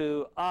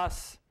 To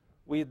us,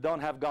 we don't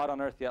have God on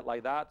earth yet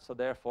like that, so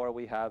therefore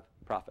we have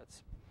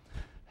prophets.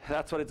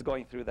 That's what it's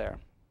going through there.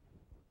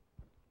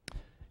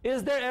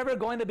 Is there ever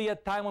going to be a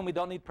time when we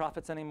don't need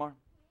prophets anymore?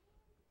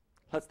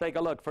 Let's take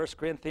a look. 1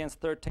 Corinthians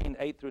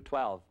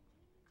 13:8-12.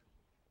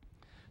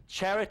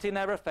 Charity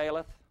never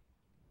faileth.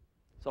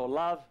 So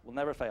love will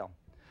never fail.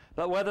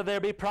 But whether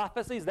there be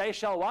prophecies, they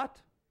shall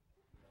what?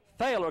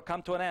 Fail or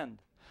come to an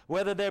end.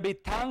 Whether there be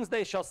tongues,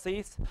 they shall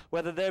cease.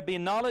 Whether there be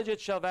knowledge, it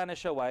shall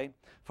vanish away.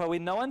 For we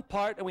know in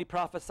part, and we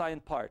prophesy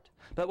in part.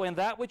 But when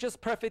that which is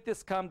perfect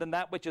is come, then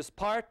that which is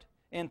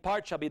in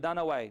part shall be done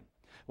away.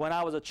 When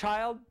I was a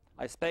child,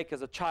 I spake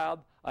as a child,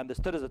 I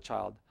understood as a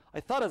child, I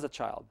thought as a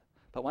child.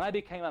 But when I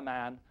became a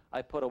man,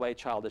 I put away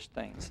childish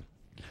things.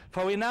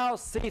 For we now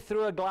see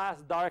through a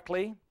glass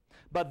darkly,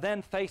 but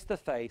then face to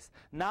face.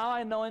 Now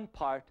I know in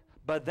part,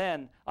 but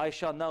then I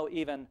shall know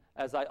even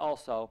as I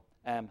also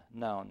am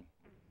known.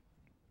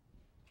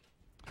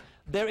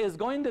 There is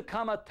going to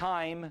come a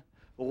time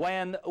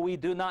when we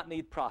do not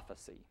need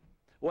prophecy.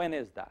 When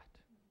is that?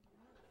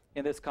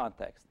 In this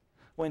context.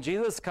 When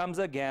Jesus comes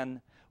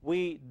again,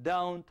 we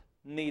don't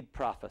need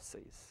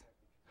prophecies.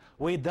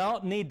 We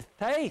don't need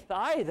faith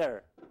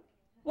either.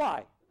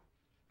 Why?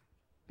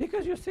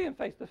 Because you see him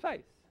face to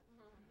face.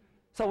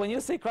 So when you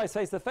see Christ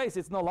face to face,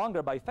 it's no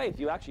longer by faith.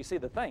 You actually see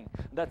the thing.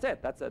 That's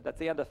it. That's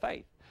the end of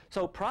faith.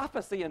 So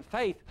prophecy and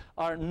faith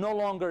are no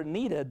longer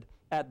needed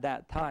at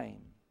that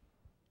time.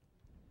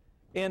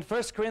 In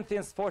 1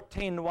 Corinthians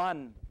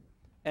 14:1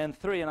 and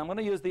 3, and I'm going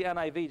to use the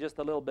NIV just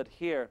a little bit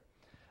here.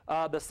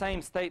 the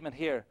same statement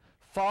here.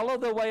 Follow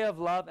the way of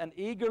love and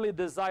eagerly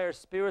desire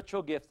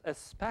spiritual gifts,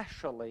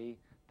 especially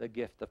the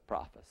gift of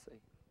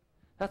prophecy.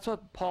 That's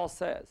what Paul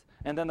says.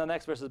 And then the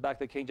next verse is back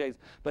to King James.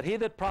 But he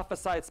that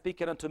prophesied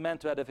speaketh unto men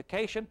to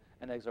edification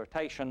and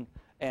exhortation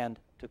and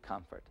to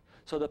comfort.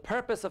 So the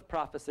purpose of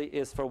prophecy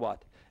is for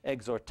what?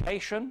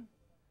 Exhortation,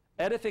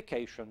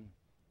 edification,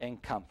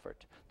 and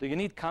comfort. Do you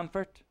need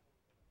comfort?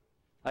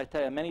 I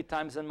tell you, many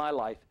times in my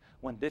life,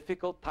 when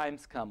difficult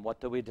times come, what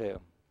do?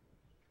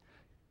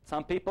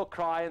 Some people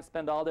cry and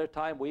spend all their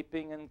time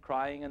weeping and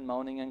crying and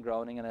moaning and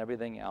groaning and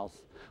everything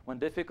else. When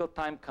difficult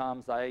time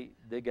comes, I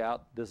dig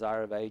out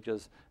Desire of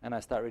Ages and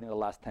I start reading the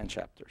last 10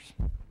 chapters.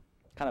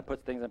 Kind of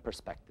puts things in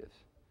perspective.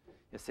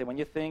 You see, when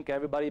you think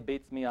everybody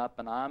beats me up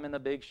and I'm in a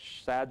big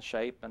sad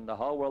shape and the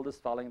whole world is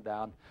falling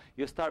down,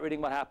 you start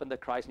reading what happened to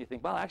Christ and you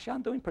think, well, actually,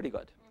 I'm doing pretty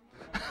good.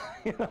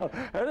 You know,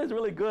 everything's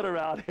really good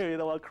around here. You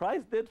know, what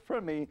Christ did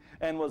for me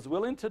and was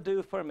willing to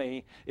do for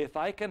me, if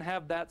I can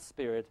have that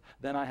spirit,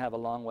 then I have a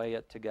long way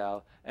yet to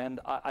go, and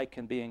I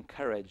can be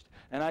encouraged.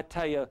 And I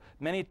tell you,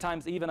 many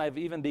times I've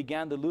even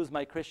began to lose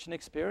my Christian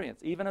experience,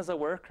 even as a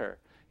worker.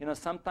 You know,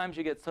 sometimes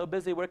you get so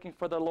busy working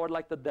for the Lord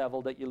like the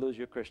devil that you lose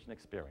your Christian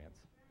experience.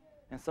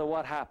 And so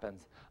what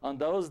happens? On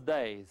those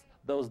days,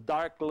 those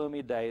dark,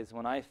 gloomy days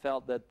when I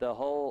felt that the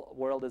whole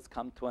world has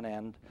come to an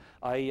end,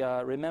 I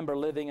remember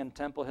living in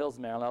Temple Hills,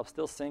 Maryland. I was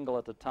still single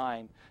at the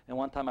time, and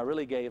one time I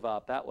really gave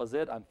up. That was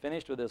it. I'm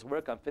finished with this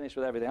work. I'm finished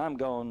with everything. I'm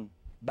going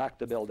back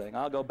to building.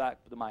 I'll go back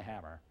to my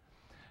hammer.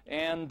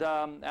 And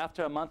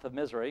after a month of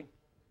misery,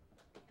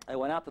 I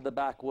went out to the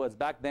backwoods.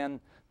 Back then,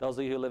 those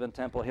of you who live in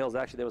Temple Hills,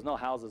 actually there was no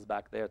houses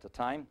back there at the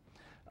time.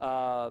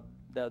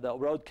 The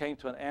road came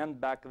to an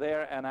end back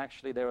there, and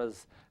actually there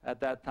was, at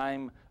that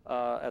time,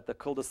 at the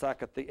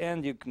cul-de-sac at the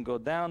end, you can go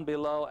down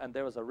below, and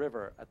there was a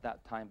river at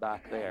that time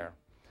back there.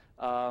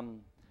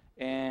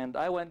 And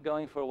I went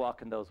going for a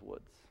walk in those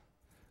woods.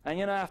 And,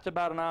 you know, after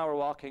about an hour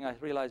walking, I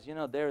realized, you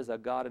know, there is a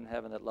God in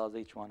heaven that loves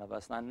each one of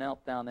us. And I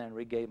knelt down there and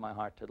regave my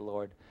heart to the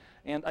Lord.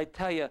 And I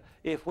tell you,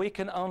 if we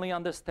can only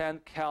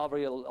understand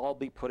Calvary, it'll all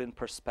be put in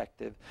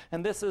perspective.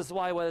 And this is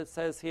why what it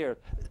says here,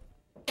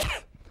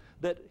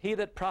 that he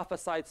that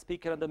prophesied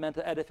speaketh unto men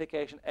to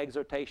edification,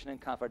 exhortation, and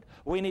comfort.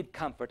 We need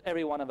comfort.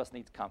 Every one of us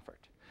needs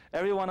comfort.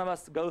 Every one of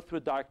us go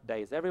through dark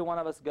days. Every one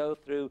of us go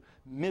through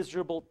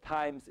miserable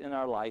times in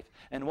our life.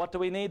 And what do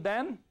we need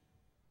then?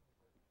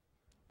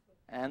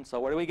 And so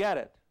where do we get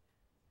it?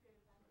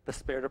 The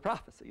spirit of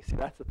prophecy. You see,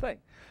 that's the thing.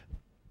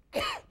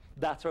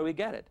 That's where we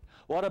get it.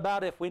 What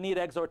about if we need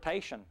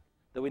exhortation?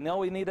 Do we know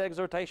we need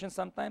exhortation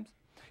sometimes?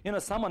 You know,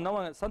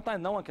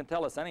 sometimes no one can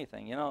tell us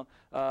anything, you know.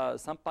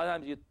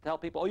 Sometimes you tell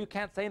people, oh, you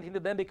can't say anything to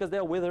them because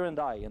they'll wither and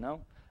die, you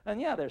know.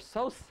 And yeah, they're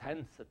so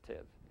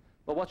sensitive.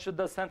 But what should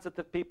those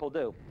sensitive people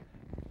do?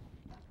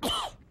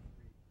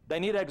 They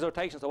need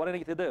exhortation, so what do they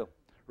need to do?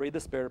 Read the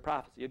spirit of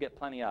prophecy. You get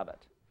plenty of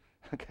it.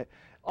 Okay.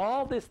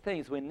 All these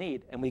things we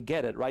need, and we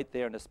get it right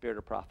there in the spirit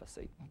of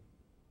prophecy.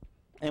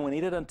 And we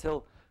need it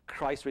until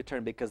Christ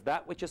returns, because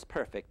that which is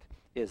perfect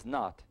is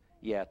not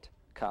yet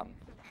come.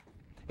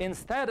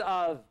 Instead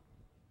of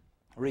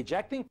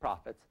rejecting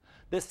prophets,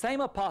 the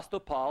same Apostle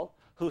Paul,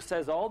 who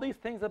says all these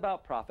things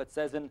about prophets,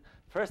 says in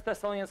 1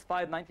 Thessalonians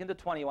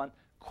 5:19-21,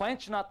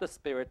 quench not the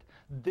spirit,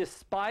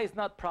 despise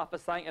not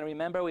prophesying. And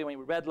remember, when we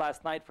read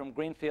last night from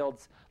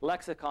Greenfield's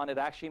lexicon, it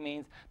actually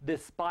means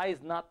despise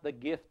not the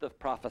gift of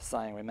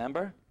prophesying,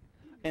 remember?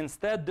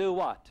 Instead, do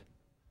what?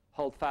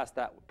 Hold fast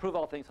that, prove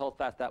all things, hold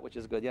fast that which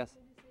is good, yes?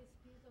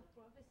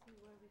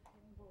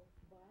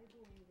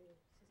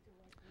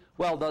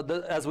 Well,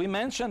 as we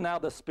mentioned now,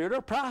 the spirit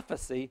of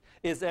prophecy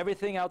is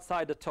everything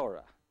outside the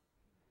Torah.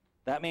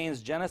 That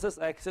means Genesis,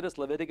 Exodus,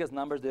 Leviticus,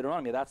 Numbers,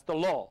 Deuteronomy. That's the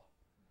law.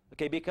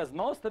 Okay, because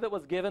most of it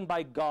was given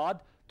by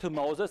God to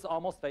Moses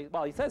almost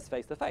he says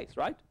face to face,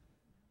 right?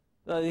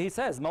 He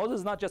says Moses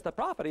is not just a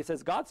prophet. He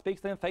says God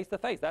speaks to him face to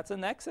face. That's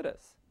in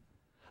Exodus.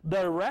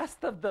 The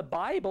rest of the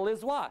Bible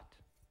is what?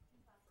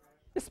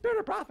 The spirit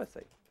of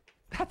prophecy.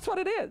 That's what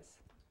it is.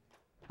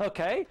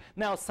 Okay,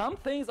 now some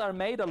things are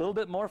made a little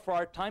bit more for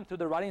our time through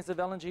the writings of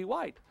Ellen G.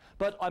 White.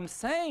 But I'm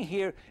saying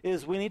here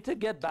is we need to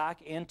get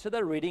back into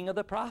the reading of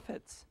the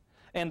prophets.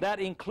 And that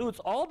includes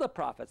all the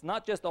prophets,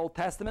 not just Old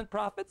Testament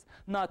prophets,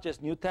 not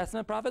just New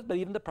Testament prophets, but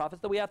even the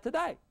prophets that we have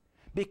today.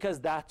 Because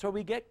that's where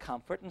we get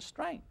comfort and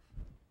strength.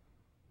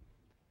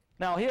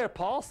 Now here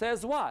Paul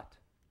says what?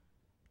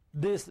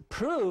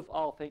 Disprove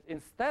all things.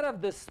 Instead of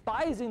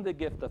despising the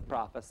gift of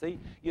prophecy,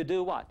 you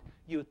do what?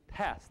 You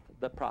test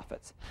the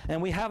prophets.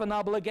 And we have an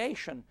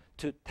obligation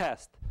to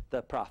test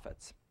the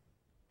prophets.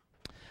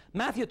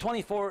 Matthew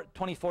 24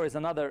 is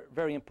another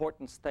very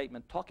important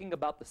statement talking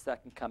about the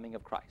second coming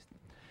of Christ.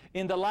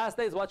 In the last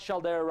days, what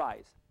shall there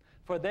arise?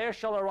 For there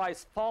shall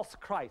arise false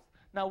Christs.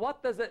 Now,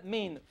 what does it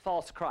mean,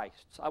 false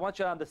Christs? I want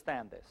you to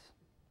understand this.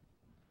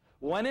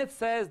 When it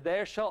says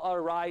there shall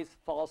arise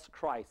false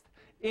Christ,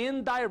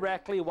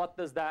 indirectly, what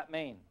does that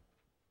mean?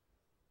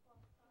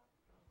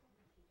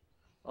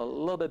 A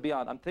little bit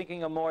beyond. I'm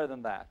thinking of more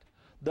than that.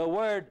 The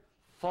word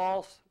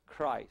false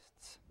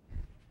Christs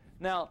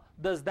Now,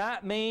 does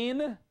that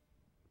mean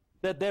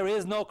that there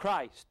is no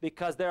Christ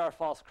because there are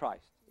false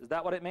Christs? Is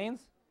that what it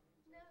means?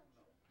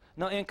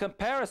 No. No, in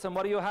comparison,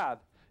 what do you have?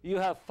 You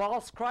have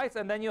false Christ,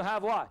 and then you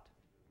have what?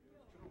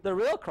 The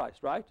real Christ,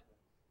 right?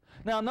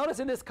 Now, notice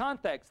in this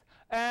context,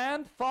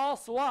 and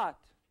false what?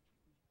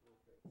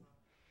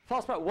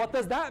 False prophet. What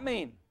does that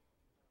mean?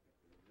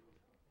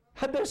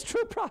 There's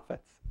true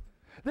prophets.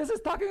 This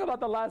is talking about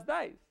the last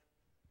days.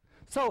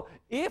 So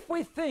if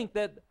we think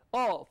that,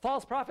 oh,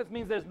 false prophets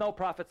means there's no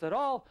prophets at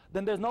all,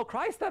 then there's no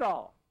Christ at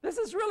all. This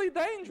is really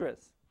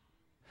dangerous.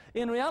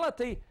 In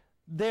reality,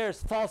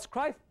 there's false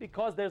Christ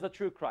because there's a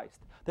true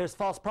Christ. There's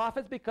false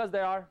prophets because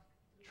there are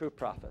true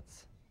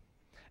prophets.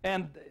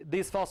 And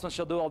these false ones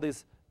shall do all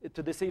this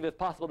to deceive, if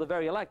possible, the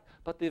very elect.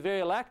 But the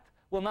very elect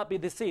will not be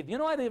deceived. You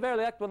know why the very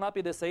elect will not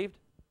be deceived?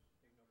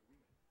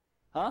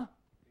 Huh?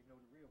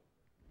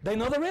 They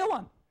know the real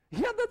one.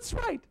 Yeah, that's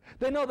right.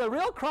 They know the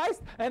real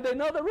Christ and they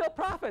know the real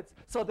prophets.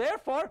 So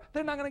therefore,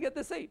 they're not going to get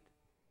deceived.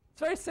 It's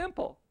very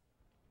simple.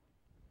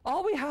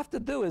 All we have to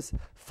do is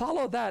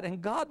follow that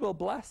and God will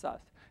bless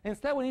us.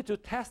 Instead, we need to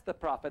test the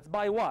prophets.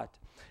 By what?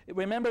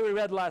 Remember we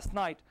read last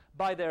night,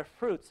 by their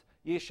fruits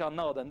ye shall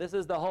know them. This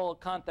is the whole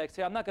context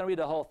here. I'm not going to read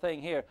the whole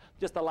thing here,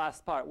 just the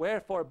last part.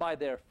 Wherefore by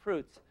their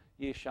fruits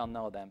ye shall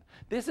know them.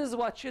 This is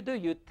what you do.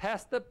 You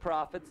test the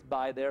prophets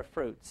by their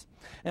fruits.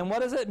 And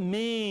what does it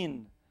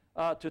mean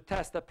to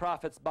test the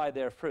prophets by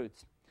their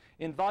fruits?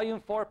 In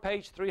volume 4,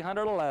 page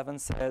 311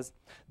 says,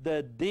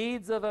 the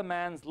deeds of a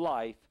man's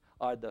life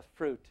are the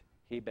fruit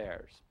he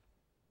bears.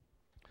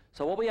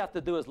 So what we have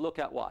to do is look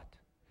at what?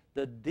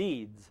 The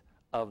deeds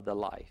of the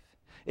life.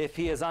 If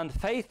he is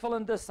unfaithful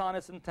and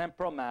dishonest in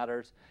temporal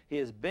matters, he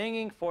is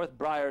bringing forth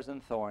briars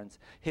and thorns.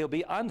 He'll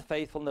be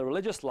unfaithful in the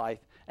religious life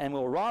and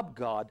will rob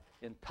God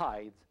in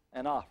tithes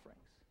and offerings.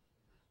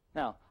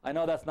 Now, I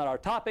know that's not our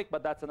topic,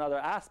 but that's another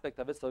aspect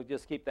of it, so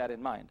just keep that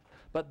in mind.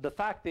 But the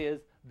fact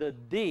is, the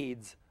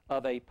deeds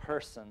of a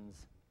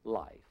person's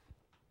life.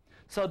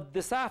 So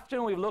this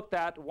afternoon we've looked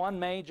at one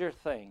major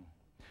thing.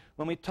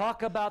 When we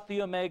talk about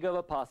the omega of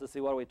apostasy,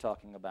 what are we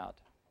talking about?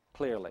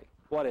 Clearly,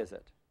 what is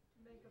it?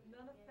 Make of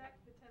none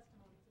effect the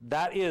testimony.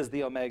 That is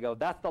the omega.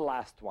 That's the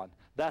last one.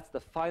 That's the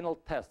final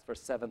test for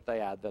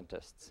Seventh-day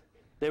Adventists.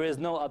 There is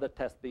no other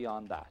test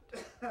beyond that.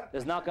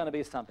 There's not going to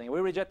be something. If we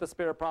reject the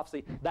spirit of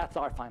prophecy, that's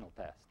our final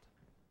test.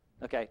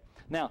 Okay.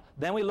 Now,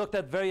 then we looked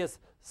at various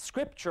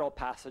scriptural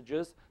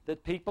passages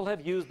that people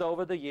have used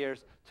over the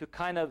years to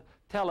kind of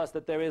tell us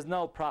that there is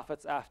no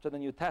prophets after the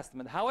New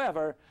Testament.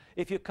 However,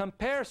 if you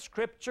compare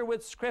Scripture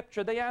with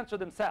Scripture, they answer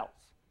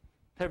themselves.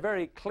 They're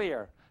very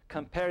clear,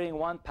 comparing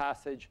one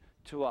passage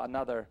to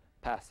another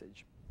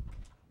passage.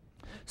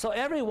 So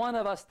every one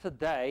of us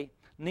today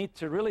need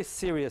to really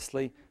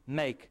seriously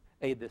make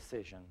a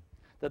decision.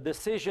 The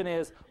decision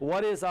is,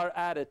 what is our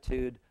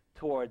attitude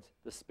towards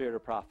the spirit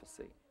of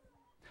prophecy?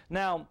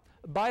 Now,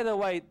 by the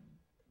way,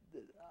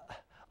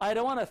 I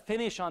don't want to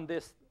finish on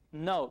this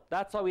note.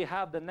 That's why we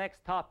have the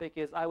next topic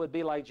is, I would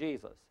be like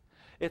Jesus.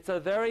 It's a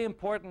very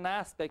important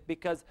aspect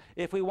because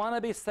if we want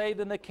to be saved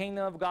in the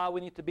kingdom of God,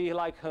 we need to be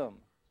like whom?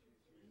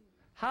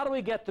 How do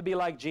we get to be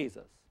like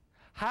Jesus?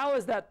 How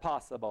is that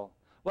possible?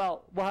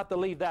 Well, we'll have to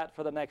leave that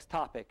for the next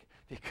topic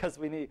because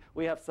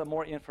we have some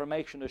more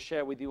information to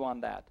share with you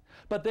on that.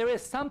 But there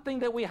is something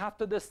that we have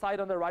to decide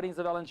on the writings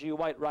of Ellen G.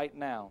 White right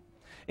now.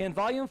 In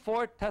Volume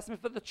 4,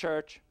 Testament for the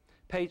Church,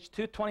 page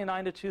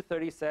 229 to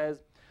 230 says,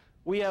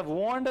 we have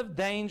warned of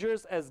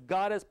dangers as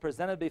God has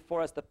presented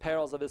before us the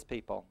perils of his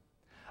people.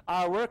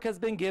 Our work has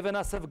been given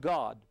us of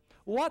God.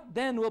 What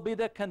then will be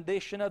the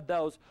condition of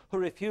those who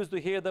refuse to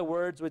hear the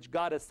words which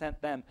God has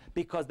sent them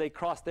because they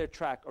crossed their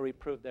track or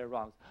reproved their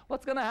wrongs?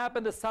 What's going to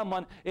happen to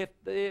someone if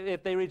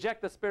they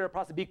reject the spirit of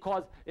prophecy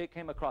because it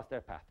came across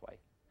their pathway?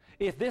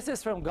 If this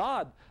is from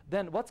God,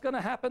 then what's going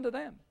to happen to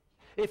them?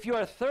 If you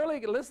are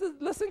thoroughly,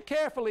 listen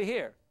carefully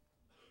here.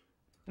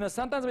 You know,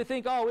 sometimes we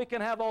think, oh, we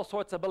can have all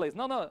sorts of beliefs.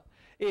 No.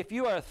 If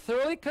you are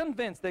thoroughly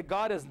convinced that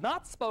God has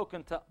not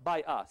spoken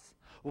by us,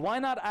 why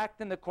not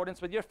act in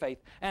accordance with your faith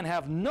and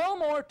have no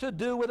more to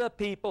do with a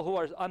people who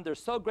are under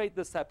so great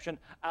deception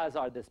as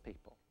are this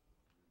people?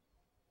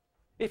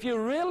 If you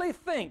really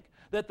think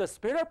that the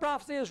spirit of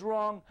prophecy is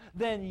wrong,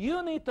 then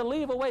you need to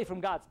leave away from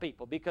God's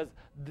people because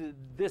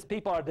these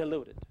people are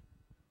deluded.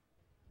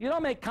 You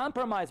don't make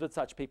compromise with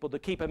such people to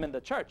keep them in the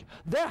church.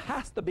 There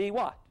has to be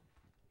what?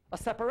 A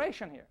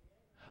separation here.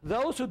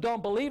 Those who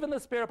don't believe in the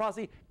spirit of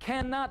prophecy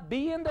cannot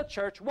be in the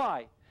church.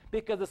 Why?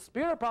 Because the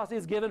spirit of prophecy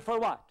is given for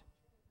what?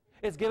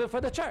 It's given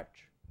for the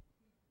church.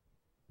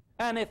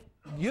 And if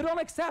you don't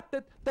accept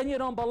it, then you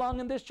don't belong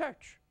in this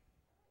church.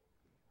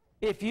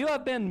 If you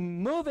have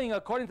been moving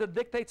according to the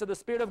dictates of the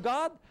Spirit of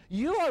God,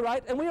 you are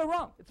right and we are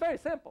wrong. It's very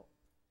simple.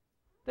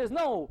 There's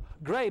no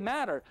gray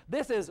matter.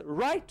 This is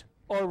right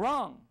or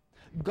wrong.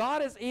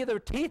 God is either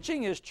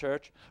teaching his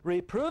church,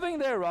 reproving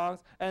their wrongs,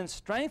 and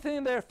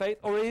strengthening their faith,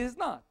 or he is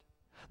not.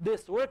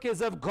 This work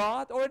is of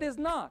God or it is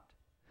not.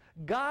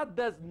 God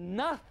does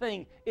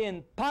nothing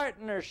in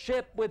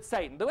partnership with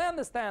Satan. Do we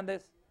understand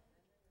this?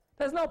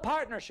 There's no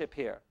partnership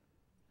here.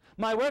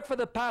 My work for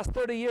the past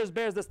 30 years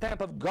bears the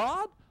stamp of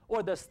God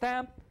or the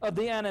stamp of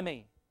the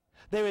enemy.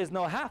 There is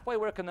no halfway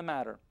work in the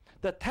matter.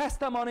 The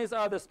testimonies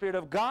are the Spirit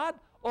of God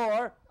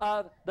or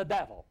of the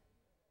devil.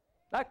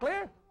 That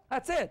clear?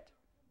 That's it.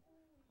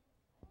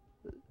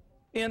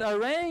 In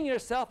arraying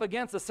yourself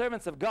against the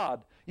servants of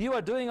God, you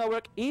are doing a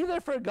work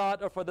either for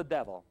God or for the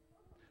devil.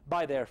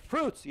 By their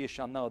fruits ye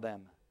shall know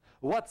them.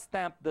 What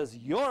stamp does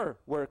your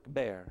work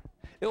bear?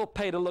 It will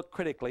pay to look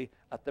critically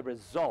at the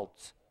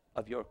results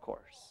of your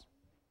course.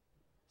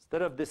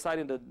 Instead of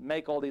deciding to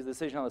make all these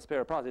decisions on the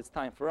spirit process, it's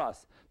time for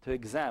us to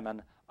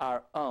examine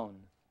our own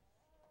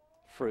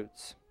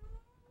fruits.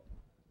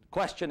 The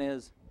question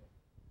is,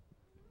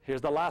 here's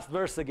the last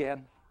verse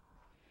again.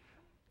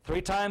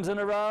 3 times in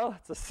a row,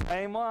 it's the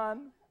same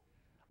one.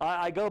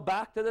 I go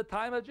back to the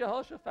time of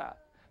Jehoshaphat.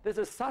 This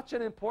is such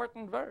an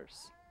important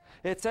verse.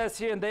 It says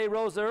here, and they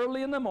rose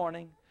early in the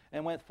morning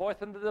and went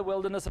forth into the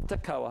wilderness of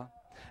Tekoa.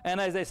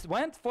 And as they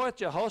went forth,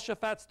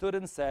 Jehoshaphat stood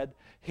and said,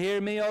 Hear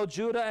me, O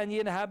Judah, and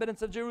ye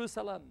inhabitants of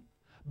Jerusalem.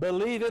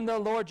 Believe in the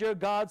Lord your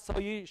God, so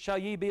shall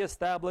ye be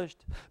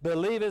established.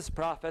 Believe his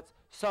prophets,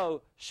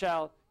 so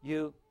shall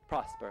you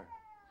prosper.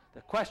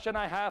 The question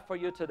I have for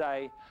you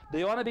today, do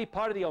you want to be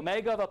part of the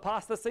omega of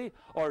apostasy,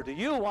 or do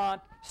you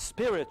want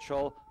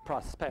spiritual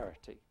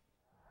prosperity?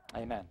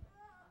 Amen.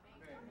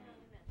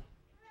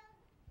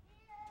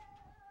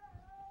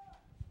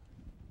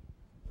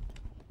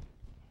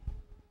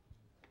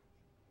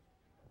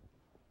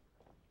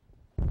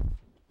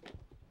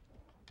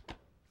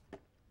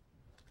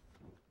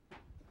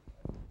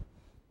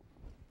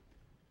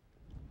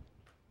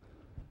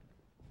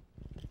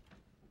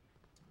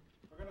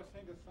 We're going to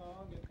sing a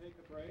song and take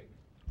a break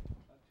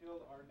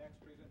until our next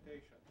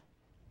presentation.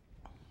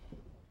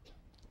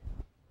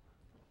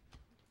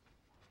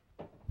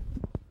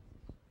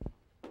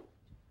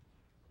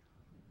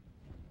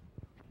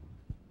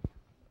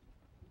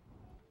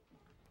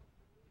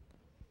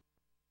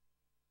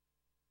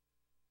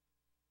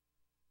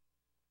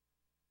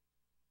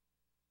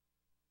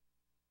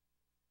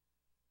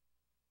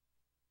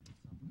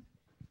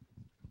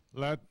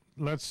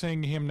 Let's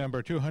sing hymn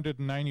number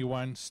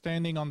 291,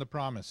 Standing on the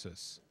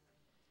Promises.